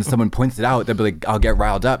horrible and someone points it out, they'll be like, I'll get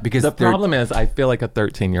riled up because the problem is I feel like a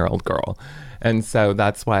 13-year-old girl. And so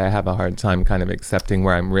that's why I have a hard time kind of accepting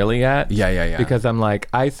where I'm really at. Yeah. Because I'm like,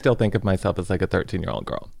 I still think of myself as like a 13-year-old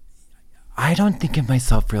girl. I don't think of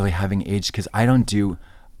myself really having age because that's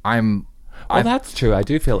true. I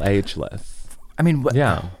do feel ageless. I mean,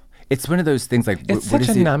 it's one of those things like... It's such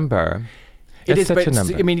a number. It It's is, such but a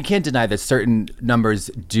number. I mean, you can't deny that certain numbers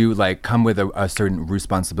do like come with a certain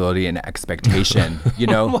responsibility and expectation, you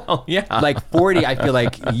know? Well, yeah. Like 40, I feel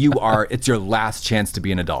like it's your last chance to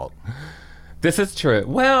be an adult. This is true.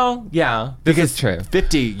 Well, yeah, this is true.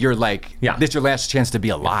 50, you're like, Yeah. this is your last chance to be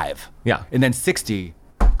alive. Yeah. And then 60,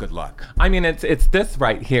 good luck. I mean, it's this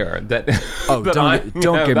right here that. Oh, that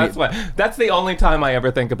don't give that's me. What, that's the only time I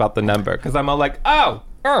ever think about the number because I'm all like, oh,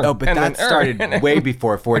 Oh, but and that then, started way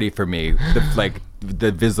before 40 for me.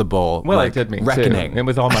 The visible Well, like, it did me reckoning. too. It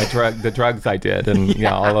was all my the drugs I did, and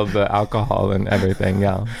all of the alcohol and everything.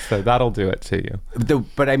 Yeah, so that'll do it to you.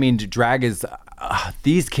 But I mean, drag is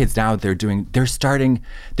these kids now. They're starting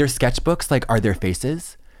their sketchbooks like are their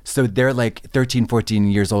faces. So they're like 13,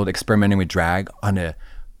 14 years old, experimenting with drag on a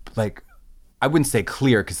like I wouldn't say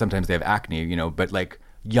clear because sometimes they have acne, you know, but like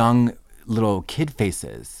young little kid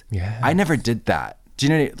faces. Yeah, I never did that. Do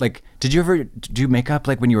you know, like, did you ever do makeup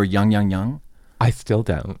like when you were young? I still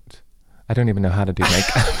don't. I don't even know how to do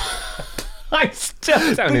makeup. I still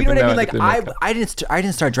don't But you even know what I know mean? Like, how to do makeup. I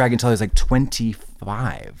didn't start drag until I was like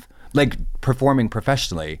 25, like performing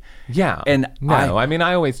professionally. Yeah. And I mean,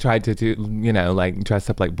 I always tried to do, like dress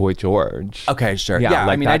up like Boy George. Okay, sure. Yeah, Yeah,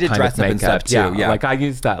 like I mean, that I did kind dress of up and makeup. stuff too. Yeah. Like I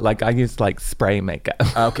used that. Like I used like spray makeup.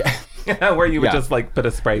 Okay. Where you would Yeah. just like put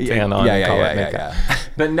a spray tan on and call it makeup.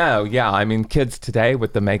 But no, I mean, kids today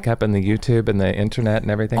with the makeup and the YouTube and the internet and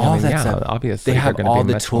everything. All I mean, that stuff. obviously they have they're gonna all be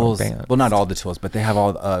the much more tools. advanced. Well, not all the tools, but they have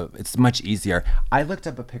all. It's much easier. I looked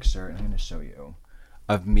up a picture, and I'm going to show you,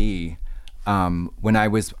 of me when I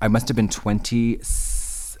must have been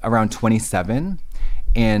around 27,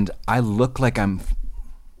 and I look like I'm.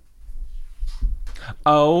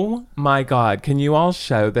 Oh my God! Can you all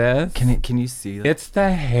show this? Can you see? It's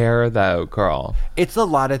the hair, though, girl. It's a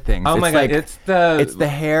lot of things. Oh my God! Like, it's the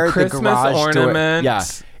hair, Christmas the garage ornament. door. Yeah,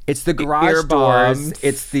 it's the garage ear doors. bumps,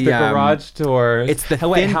 It's the garage doors. It's the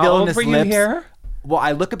Wait, thin how villainous old were lips. you here? Well,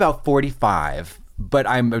 I look about 45, but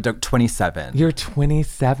I'm 27. You're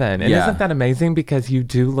 27, and Yeah. isn't that amazing? Because you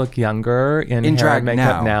do look younger in hair drag and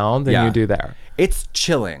makeup now than Yeah. you do there. It's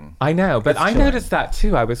chilling. I know, but It's I chilling. noticed that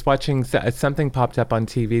too. I was watching something popped up on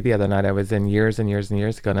TV the other night. I was in years and years and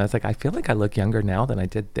years ago, and I was like, I feel like I look younger now than I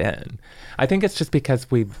did then. I think it's just because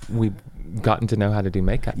we've gotten to know how to do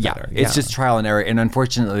makeup better. It's just trial and error, and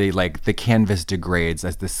unfortunately, like the canvas degrades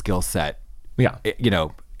as the skill set,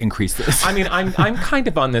 increases. I mean, I'm kind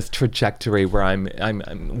of on this trajectory where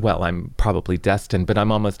I'm probably destined, but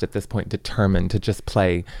I'm almost at this point determined to just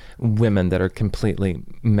play women that are completely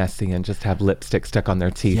messy and just have lipstick stuck on their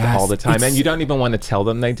teeth Yes, all the time, it's- and you don't even want to tell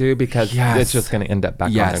them they do because Yes. it's just going to end up back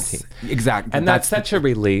on their teeth. Exactly. And that's such a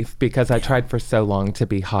relief because I tried for so long to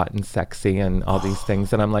be hot and sexy and all these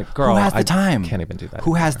things, and I'm like, girl, who has the time? I can't even do that.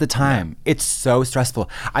 Who has anymore. the time? It's so stressful.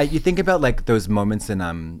 You think about like those moments in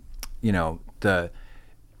the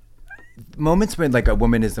moments when like a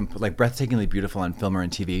woman is like breathtakingly beautiful on film or on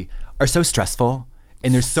TV are so stressful,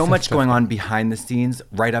 and there's so much going on behind the scenes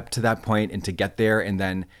right up to that point and to get there, and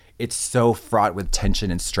then it's so fraught with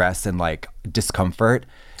tension and stress and like discomfort.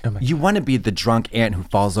 You want to be the drunk aunt who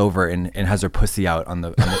falls over and has her pussy out on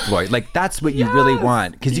the floor. Like that's what you really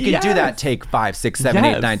want, because you can do that take 5, 6, 7,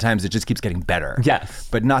 8, 9 times. It just keeps getting better. Yes.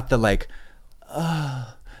 But not the like,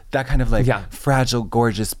 that kind of like fragile,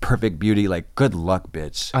 gorgeous, perfect beauty. Like, good luck,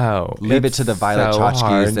 bitch. Oh, leave it to the Violet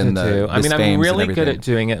Chachkis and the I mean, I'm Fames really and good everything. at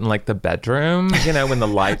doing it in like the bedroom, when the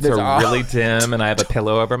lights are really dim and I have a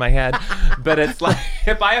pillow over my head. But it's like,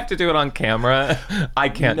 if I have to do it on camera, I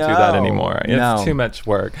can't do that anymore. It's too much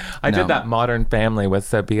work. I did that Modern Family with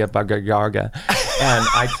Sofia Vergara, and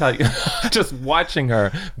I tell you, just watching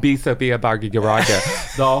her be Sofia Vergara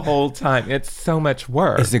the whole time, it's so much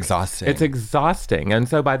work. It's exhausting. And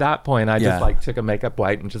so by that point, I just like took a makeup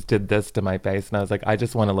wipe and just did this to my face, and I was like, I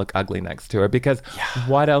just want to look ugly next to her, because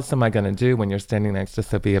what else am I going to do when you're standing next to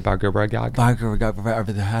Sofia Vergara?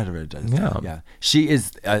 Yeah. She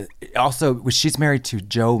is also, she's married to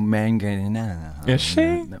Joe Manganiello. Is she?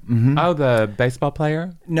 Mm-hmm. Oh, the baseball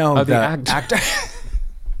player? No, oh, the actor.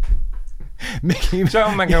 Joe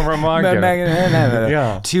Manganiello.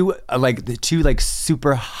 Yeah. Two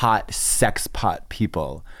super hot sex pot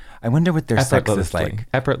people. I wonder what their sex is like.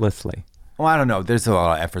 Effortlessly. Well, I don't know. There's a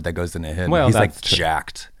lot of effort that goes into him. Well, he's like that's true.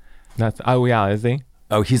 jacked. Is he?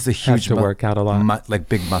 Oh, he's a huge to work out a lot. like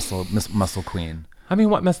big muscle queen. I mean,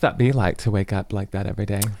 what must that be like to wake up like that every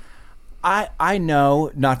day? I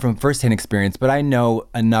know, not from firsthand experience, but I know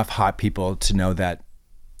enough hot people to know that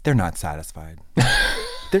they're not satisfied.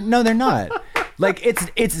 They're not. Like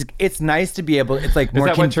it's nice to be able. It's like more.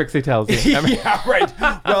 Is that what Trixie tells you? Yeah, right.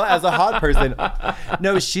 Well, as a hot person,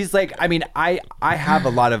 no, she's like. I mean, I have a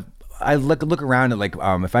lot of I look around at like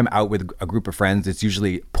if I'm out with a group of friends, it's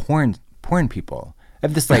usually porn people. I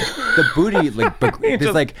have this like the booty like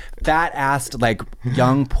this like fat assed like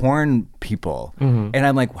young porn people, and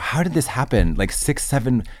I'm like, how did this happen? Like 6,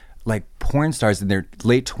 7 like porn stars in their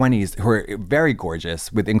late 20s who are very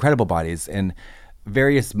gorgeous with incredible bodies and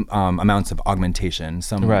various amounts of augmentation.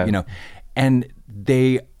 Some you know, and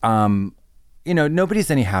they you know, nobody's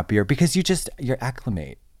any happier because you're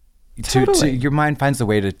acclimate. To your mind finds a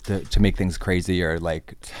way to make things crazy or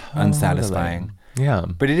like unsatisfying. Yeah.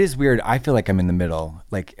 But it is weird. I feel like I'm in the middle.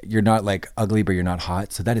 Like you're not like ugly, but you're not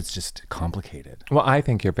hot. So that is just complicated. Well, I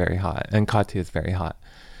think you're very hot, and Katya is very hot.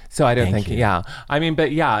 So I don't think, yeah. I mean,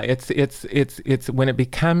 but yeah, it's when it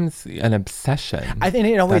becomes an obsession. I think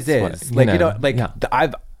it always is. What, you know, like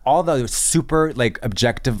I've all the super like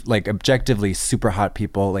objectively super hot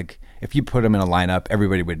people. Like if you put them in a lineup,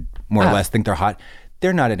 everybody would more or less think they're hot.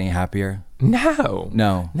 They're not any happier.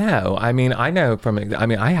 No. I mean, I know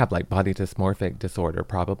I have like body dysmorphic disorder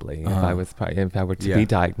probably. If I were to be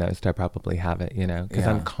diagnosed, I probably have it, you know, because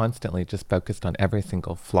I'm constantly just focused on every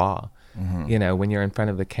single flaw. You know, when you're in front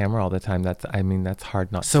of the camera all the time, that's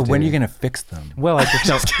hard not to do. So when are you going to fix them? Well, I just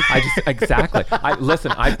don't. Exactly.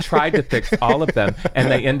 Listen, I've tried to fix all of them and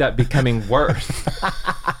they end up becoming worse.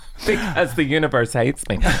 Because the universe hates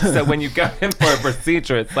me. So when you go in for a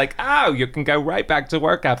procedure, it's like, oh, you can go right back to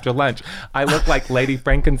work after lunch. I look like Lady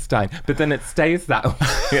Frankenstein, but then it stays that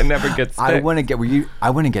way. It never gets fixed. I want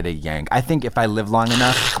to get a yank. I think if I live long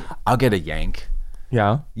enough, I'll get a yank.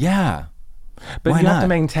 Yeah? Yeah. But you have to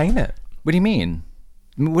maintain it. What do you mean?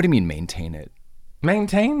 What do you mean maintain it?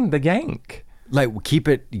 Maintain the yank. Like keep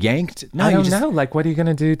it yanked? No, I don't know. Like, what are you going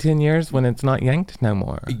to do 10 years when it's not yanked no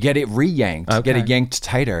more? Get it re-yanked. Okay. Get it yanked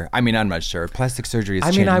tighter. I mean, I'm not sure. Plastic surgery is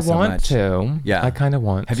changing so much. I want to. Yeah. I kind of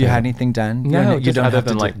want to. Have you had anything done? No, you don't have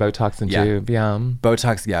to like Botox and tube. Yeah.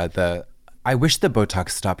 Botox, yeah. I wish the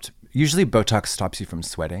Botox stopped. Usually Botox stops you from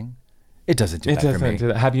sweating. It doesn't do that for me. Do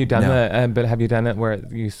that. Have you done that? But have you done it where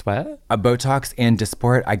you sweat? A Botox and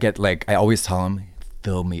Dysport, I get like, I always tell them,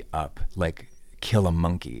 fill me up. Like, kill a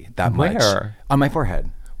monkey that much. Where? On my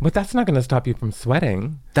forehead. But that's not going to stop you from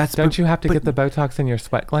sweating. Don't you have to get the Botox in your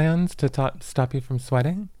sweat glands to stop you from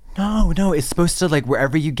sweating? No. It's supposed to, like,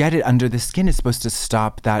 wherever you get it under the skin, it's supposed to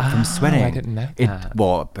stop that from sweating. I didn't know that.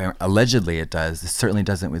 Well, allegedly it does. It certainly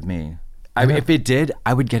doesn't with me. If it did,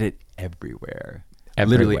 I would get it everywhere.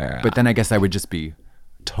 Literally. But then I guess I would just be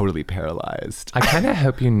totally paralyzed. I kind of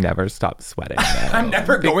hope you never stop sweating. I'm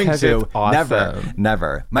never going to. It's awesome.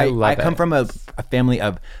 Never. I come from a family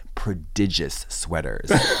of prodigious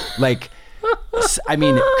sweaters. Like, I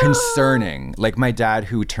mean, concerning. Like my dad,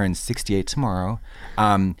 who turns 68 tomorrow.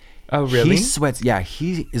 Oh, really? He sweats. Yeah,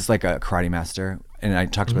 he is like a karate master. And I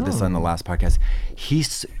talked about this on the last podcast.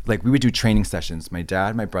 He's like, we would do training sessions. My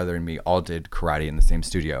dad, my brother, and me all did karate in the same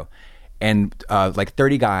studio. And like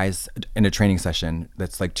 30 guys in a training session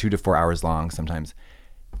that's like 2 to 4 hours long sometimes,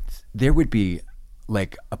 there would be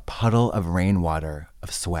like a puddle of rainwater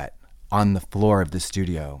of sweat on the floor of the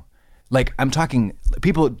studio. Like I'm talking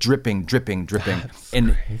people dripping, That's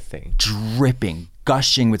and crazy. Dripping,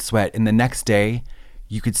 gushing with sweat. And the next day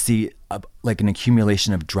you could see like an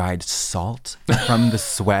accumulation of dried salt from the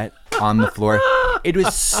sweat on the floor. It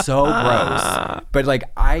was so gross. But like,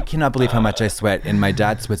 I cannot believe how much I sweat, and my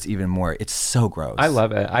dad sweats even more. It's so gross. I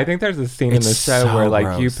love it. I think there's a scene in the show where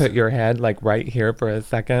like you put your head like right here for a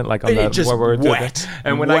second, like on just wet.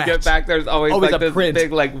 And when I get back, there's always like this print.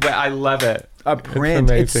 Big like, I love it. A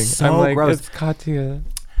print. It's so I'm like, gross. It's Katya.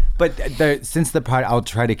 But since the pod, I'll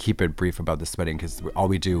try to keep it brief about the sweating because all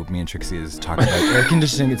we do, me and Trixie, is talk about air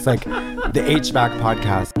conditioning. It's like the HVAC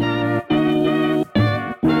podcast.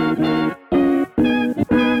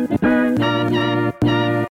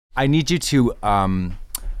 I need you to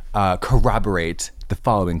corroborate the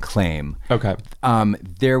following claim. Okay.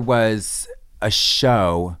 There was a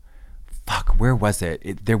show. Where was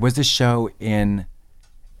it? There was a show in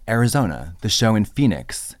Arizona. The show in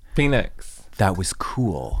Phoenix. That was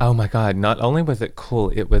cool. Oh my God. Not only was it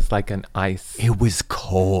cool, it was like an ice. It was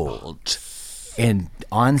cold. And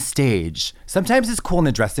on stage, sometimes it's cool in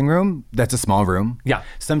the dressing room. That's a small room. Yeah.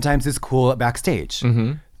 Sometimes it's cool backstage.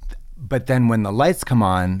 Mm-hmm. But then when the lights come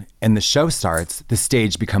on and the show starts, the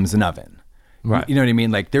stage becomes an oven. Right. You know what I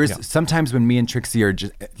mean? Like there's sometimes when me and Trixie are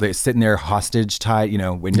just like, sitting there hostage tied, you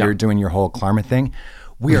know, when you're doing your whole Klarma thing,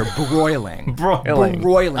 we are broiling.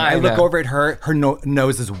 I look over at her. Her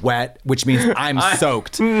nose is wet, which means I'm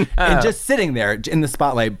soaked. And just sitting there in the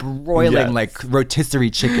spotlight, broiling like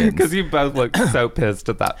rotisserie chickens. Because you both look so pissed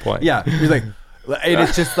at that point. Yeah. You're like, and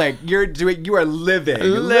it's just like you are living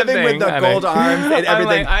with the gold arms and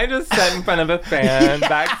everything. I'm just sat in front of a fan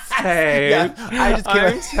backstage. backstage. I just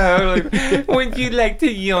I'm totally. Would you like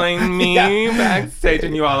to join me backstage?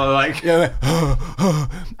 And you all are like,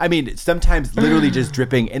 I mean, sometimes literally just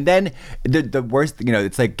dripping, and then the worst,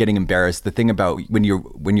 it's like getting embarrassed. The thing about when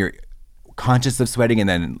you're conscious of sweating and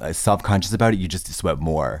then self-conscious about it, you just sweat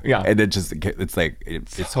more. Yeah, and it's like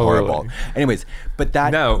it's totally horrible. Anyways, but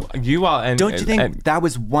that you all and don't you think that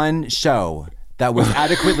was one show that was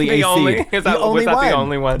adequately the AC'd? only was that the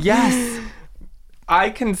only one? Yes. I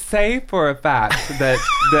can say for a fact that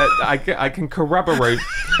I can corroborate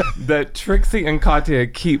that Trixie and Katya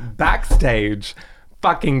keep backstage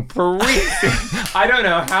fucking freezing. I don't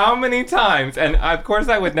know how many times, and of course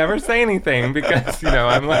I would never say anything because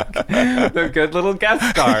I'm like the good little guest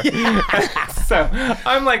star. So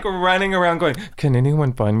I'm like running around going, can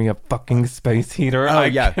anyone find me a fucking space heater? I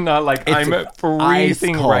cannot, I'm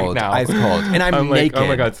freezing right now. Ice cold. And I'm naked. Like, oh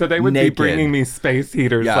my God. So they would be bringing me space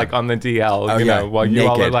heaters on the DL, while you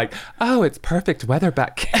all are like, oh, it's perfect weather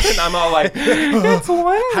back here. And I'm all like, it's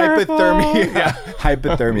wonderful. Hypothermia.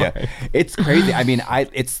 Hypothermia. Right. It's crazy. I mean,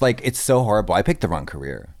 it's so horrible. I picked the wrong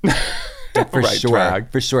career. For sure. Drag.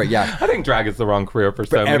 For sure, yeah. I think drag is the wrong career for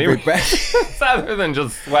so many reasons other than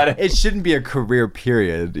just sweating. It shouldn't be a career,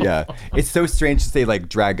 period. Yeah. It's so strange to say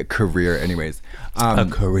drag career anyways. A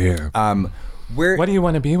career. What do you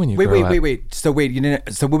want to be when you grow up? Wait. So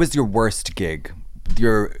what was your worst gig?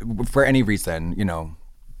 For any reason,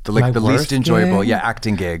 the least enjoyable, gig?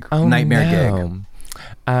 Acting gig, nightmare gig.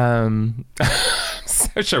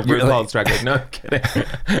 Such a RuPaul's Drag Race. No, I'm kidding.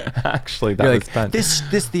 Actually, that was fun. This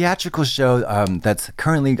theatrical show that's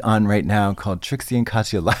currently on right now called Trixie and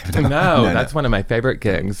Katya Live. No, that's one of my favorite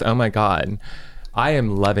gigs. Oh my God. I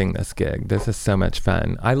am loving this gig. This is so much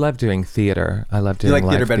fun. I love doing theater. I love doing live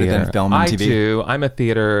theater better than film and TV? I do. I'm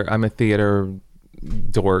a theater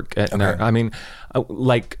dork. Okay. I mean,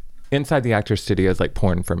 inside the actor studio is like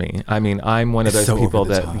porn for me. I mean, I'm one of those people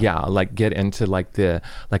that, get into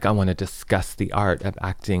I want to discuss the art of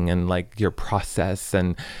acting and your process,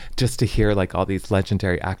 and just to hear all these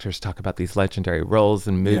legendary actors talk about these legendary roles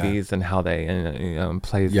and movies and how they, and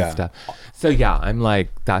plays and stuff. So I'm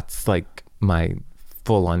that's my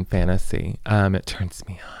full-on fantasy. It turns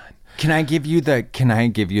me on. Can I give you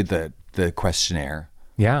the questionnaire?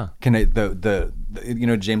 Yeah. Can I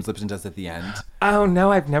James Lipton does at the end? Oh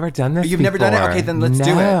no, I've never done this. You've never done it? Okay, then let's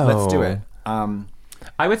do it. Let's do it.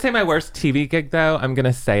 I would say my worst TV gig, though, I'm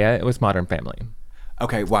gonna say it was Modern Family.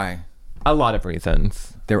 Okay, why? A lot of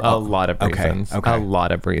reasons. A lot of reasons. I'm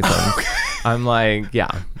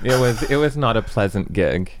it was not a pleasant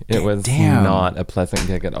gig. It was not a pleasant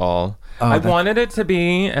gig at all. I wanted it to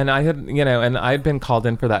be, and I had, and I'd been called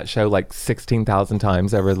in for that show 16,000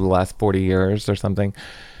 times over the last 40 years or something.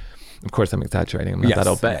 Of course, I'm exaggerating. I'm not that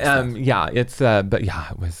old, but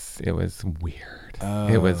it was weird.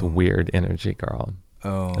 It was weird energy, girl.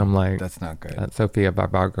 Oh, I'm like, that's not good. Sophia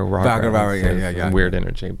Varga, yeah. Weird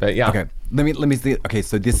energy, but yeah. Okay, let me see. Okay,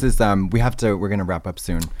 so this is we're gonna wrap up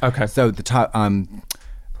soon. Okay. So the top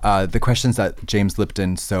the questions that James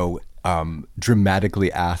Lipton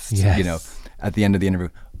dramatically asked, at the end of the interview.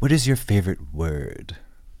 What is your favorite word?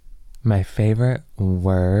 My favorite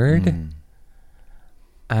word?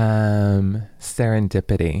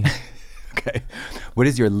 Serendipity. Okay. What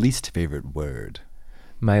is your least favorite word?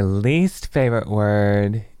 My least favorite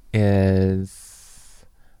word is...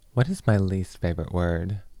 What is my least favorite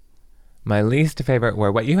word? My least favorite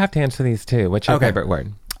word... What, you have to answer these too. What's your favorite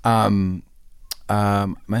word? My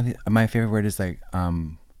favorite word is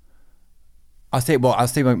I'll say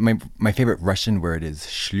my favorite Russian word is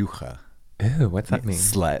shlucha. Ooh, what's that mean?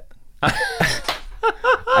 Slut.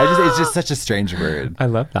 It's just such a strange word. I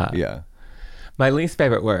love that. Yeah. My least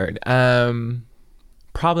favorite word,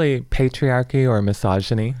 probably patriarchy or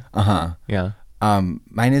misogyny. Yeah.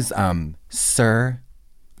 Mine is sir.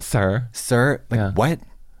 Sir. What?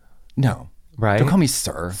 No. Right. Don't call me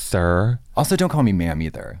sir. Sir. Also, don't call me ma'am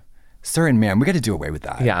either. Sir and ma'am, we got to do away with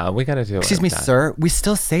that. Yeah, we got to do it. Excuse me, sir. We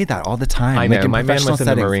still say that all the time. I know. My man was in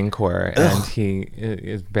the Marine Corps, and he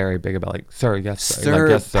is very big about sir, yes, sir. Sir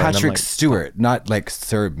yes, sir. Patrick Stewart, not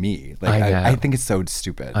sir me. I think it's so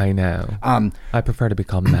stupid. I know. I prefer to be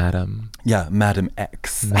called Madam. Yeah, Madam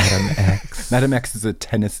X. Madam X. Madam X is a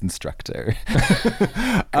tennis instructor.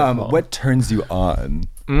 What turns you on?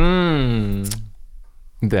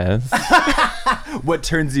 This. What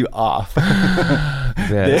turns you off?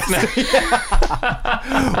 This.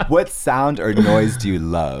 What sound or noise do you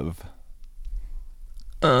love?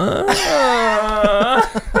 Wait,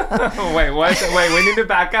 we need to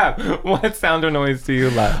back up. What sound or noise do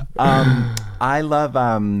you love? I love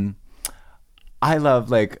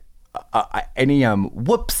any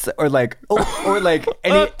whoops or like or like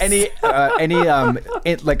any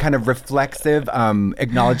like kind of reflexive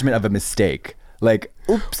acknowledgement of a mistake. Like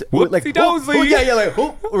oops, or like yeah, like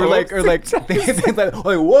or like things like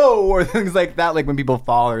whoa, or things like that. Like when people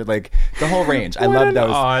fall, or like the whole range. I love those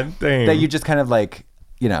odd thing that you just kind of like,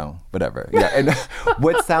 you know, whatever. Yeah. And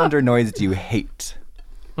what sound or noise do you hate?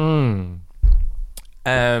 What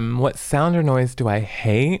sound or noise do I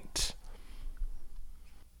hate?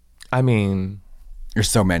 I mean, there's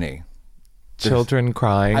so many. Children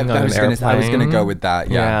crying on I was an airplane. I was gonna go with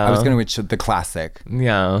that. Yeah. I was gonna go with the classic.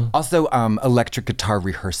 Yeah. Also, electric guitar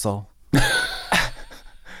rehearsal.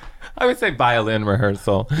 I would say violin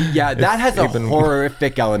rehearsal. Yeah, that has a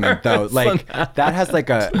horrific element though. Like that has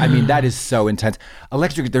like I mean, that is so intense.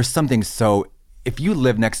 Electric, there's something so. If you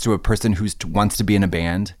live next to a person who wants to be in a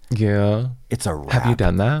band, yeah, it's a wrap. Have you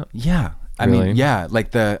done that? Yeah. I mean, yeah,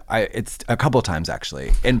 like it's a couple of times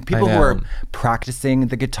actually. And people who are practicing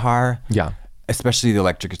the guitar, yeah, especially the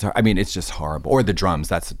electric guitar, I mean, it's just horrible. Or the drums,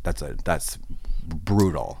 that's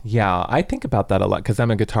brutal. Yeah, I think about that a lot because I'm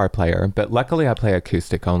a guitar player, but luckily I play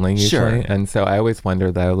acoustic only usually. Sure. And so I always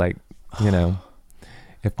wonder though, like, you know,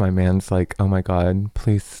 if my man's like, oh my God,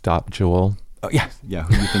 please stop, Jewel. Oh, yeah,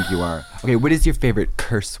 who do you think you are? Okay, what is your favorite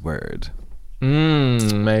curse word?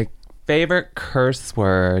 My favorite curse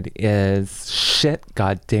word is shit,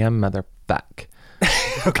 goddamn, motherfuck.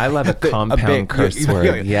 Okay. I love a compound curse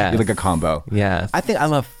word. Yeah, you like a combo. Yes. I think I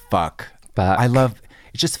love fuck. Fuck. I love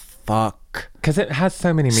it's just fuck because it has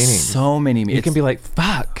so many meanings. So many meanings. You can be like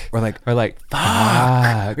fuck, or like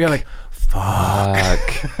fuck. You're like fuck.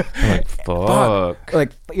 Or like fuck. Or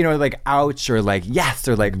like, you know, like ouch, or like yes,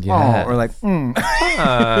 or like yes. Oh, or like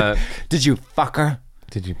fuck. Did you fuck her?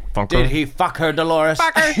 Did you fuck her? Did he fuck her, Dolores?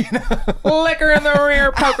 Fuck her. You know? Lick her in the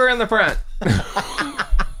rear, poke her in the front.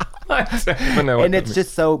 I don't even know and it's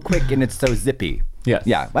just so quick and it's so zippy. Yes.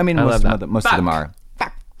 Yeah. I mean, most of them are.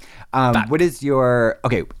 What is your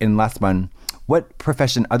and last one, what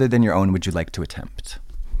profession other than your own would you like to attempt?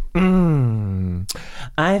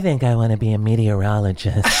 I think I want to be a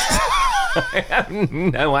meteorologist. I have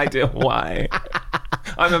no idea why.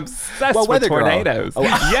 I'm obsessed with tornadoes. Oh,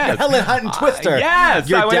 yes. Helen Hunt and Twister.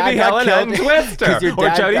 Yes, I want to be Helen Hunt and Twister. Or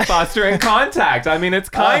Jodie Foster in Contact. I mean, it's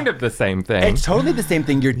kind of the same thing. It's totally the same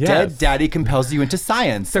thing. Your dead daddy compels you into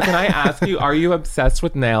science. So can I ask you, are you obsessed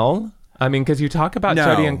with Nell? I mean, because you talk about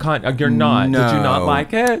Jodie and Contact. You're not. No. Did you not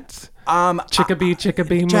like it?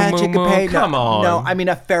 Chickabee, moo. Come on. No, I mean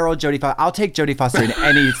a feral Jodie Foster. I'll take Jodie Foster in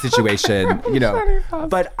any situation, you know.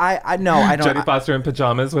 But I don't. Jodie Foster in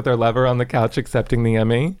pajamas with her lover on the couch accepting the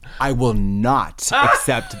Emmy. I will not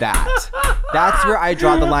accept that. That's where I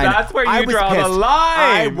draw the line. That's where you draw the line.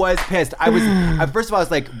 I was pissed. I was first of all, I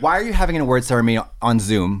was like, why are you having an award ceremony on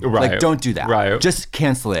Zoom? Right. Like, don't do that. Right. Just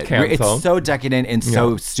cancel it. It's so decadent and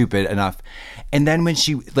so stupid enough. And then when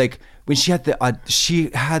she had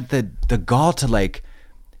the gall to like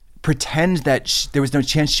pretend that there was no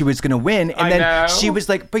chance she was going to win, and then she was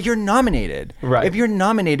like, but you're nominated. Right. If you're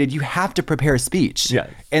nominated, you have to prepare a speech. Yes.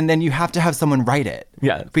 And then you have to have someone write it.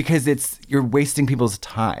 Yes. Because you're wasting people's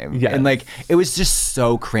time. Yes. And like, it was just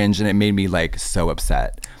so cringe, and it made me like so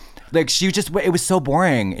upset. Like it was so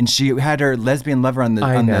boring, and she had her lesbian lover on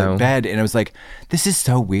the bed, and I was like, this is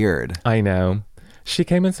so weird. I know. She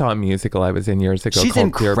came and saw a musical I was in years ago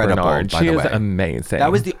called Dear Bernard. She is amazing.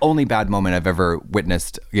 That was the only bad moment I've ever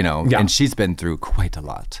witnessed, you know, and she's been through quite a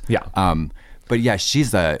lot. Yeah. But yeah, she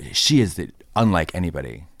is unlike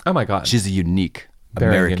anybody. Oh my God. She's a unique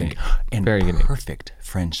very American. Unique. And very perfect unique.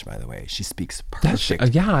 French, by the way. She speaks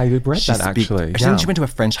perfect. Yeah, I read that actually. I think she went to a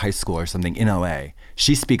French high school or something in LA.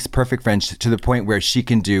 She speaks perfect French to the point where she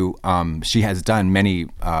can do, she has done many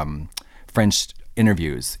French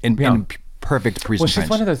interviews in perfect Parisian French. Well, she's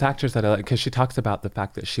one of those actors that I like because she talks about the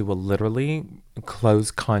fact that she will literally close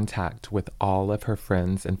contact with all of her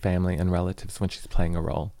friends and family and relatives when she's playing a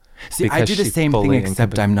role. See, I do the same thing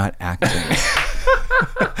except I'm not acting.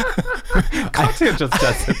 Katya just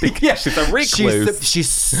does it because she's a recluse. She's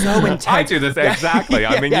so intense. I do this exactly.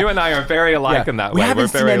 I mean, you and I are very alike in that way. We haven't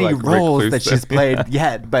seen any roles that she's played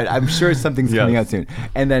yet, but I'm sure something's coming out soon.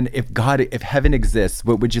 And then if heaven exists,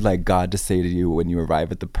 what would you like God to say to you when you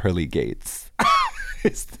arrive at the pearly gates?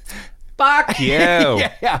 Fuck you.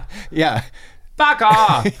 Yeah. Fuck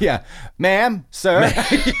off. Yeah. Ma'am, sir.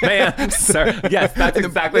 Ma'am, sir. Yes, that's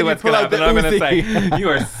exactly what's going to happen. I'm going to say, you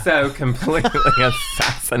are so completely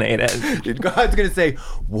assassinated. God's going to say,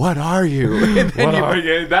 what are you? What are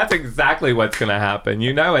you? That's exactly what's going to happen.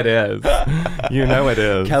 You know it is. You know it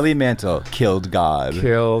is. Kelly Mantle killed God.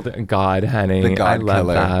 Killed God, honey. The God I love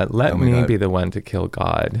killer. that. Let me be the one to kill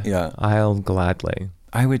God. Yeah. I'll gladly.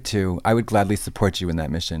 I would too. I would gladly support you in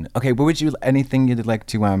that mission. Okay, what would you, anything you'd like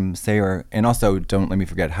to say, and also don't let me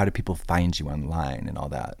forget, how do people find you online and all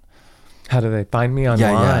that? How do they find me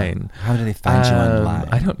online? Yeah. How do they find you online?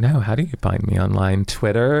 I don't know. How do you find me online?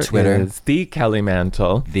 Twitter is the Kelly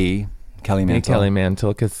Mantle. The Kelly Mantle. The Kelly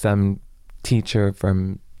Mantle, because some teacher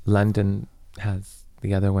from London has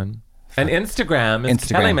the other one. And Instagram is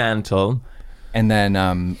Kelly Mantle. And then,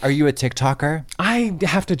 are you a TikToker? I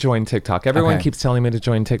have to join TikTok. Everyone keeps telling me to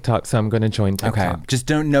join TikTok, so I'm going to join TikTok. Okay. Just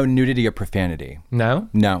no nudity or profanity. No?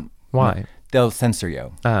 No. Why? They'll censor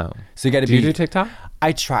you. Oh. So you got to Do you do TikTok?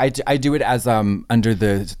 I try. I do it as under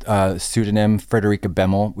the pseudonym Frederica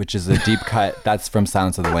Bemmel, which is a deep cut. That's from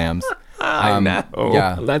Silence of the Lambs. I know.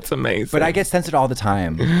 Yeah. That's amazing. But I get censored all the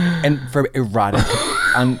time. And for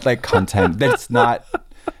erotic content that's not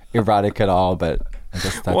erotic at all, but I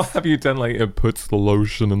guess that's... What have you done? Like, it puts the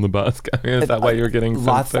lotion in the basket. I mean, is that why you're getting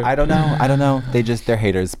censored? I don't know. They're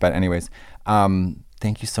haters. But anyways,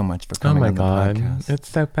 thank you so much for coming on the podcast. It's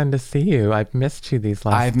so fun to see you. I've missed you these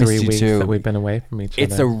last 3 weeks that we've been away from each other.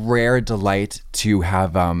 It's a rare delight to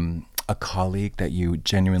have a colleague that you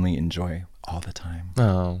genuinely enjoy all the time.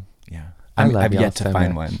 Oh. Yeah. I've yet to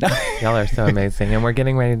find one. Y'all are so amazing. And we're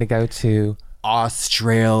getting ready to go to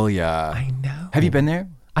Australia. I know. Have you been there?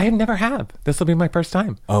 I never have. This will be my first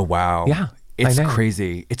time. Oh, wow. Yeah. It's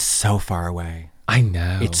crazy. It's so far away. I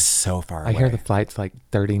know. It's so far away. I hear the flight's like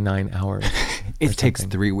 39 hours. It takes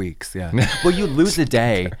 3 weeks, yeah. Well, you lose a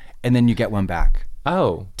day and then you get one back.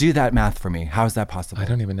 Oh. Do that math for me. How is that possible? I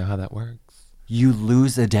don't even know how that works. You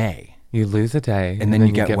lose a day. You lose a day and then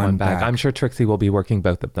you get one back. I'm sure Trixie will be working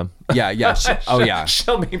both of them. Yeah. Yeah.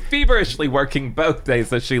 She'll be feverishly working both days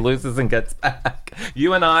that she loses and gets back.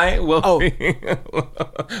 You and I will be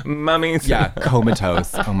mummies. Yeah,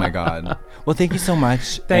 comatose. Oh my God. Well, thank you so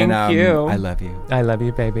much. Thank you. I love you. I love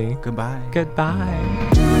you, baby. Goodbye. Goodbye.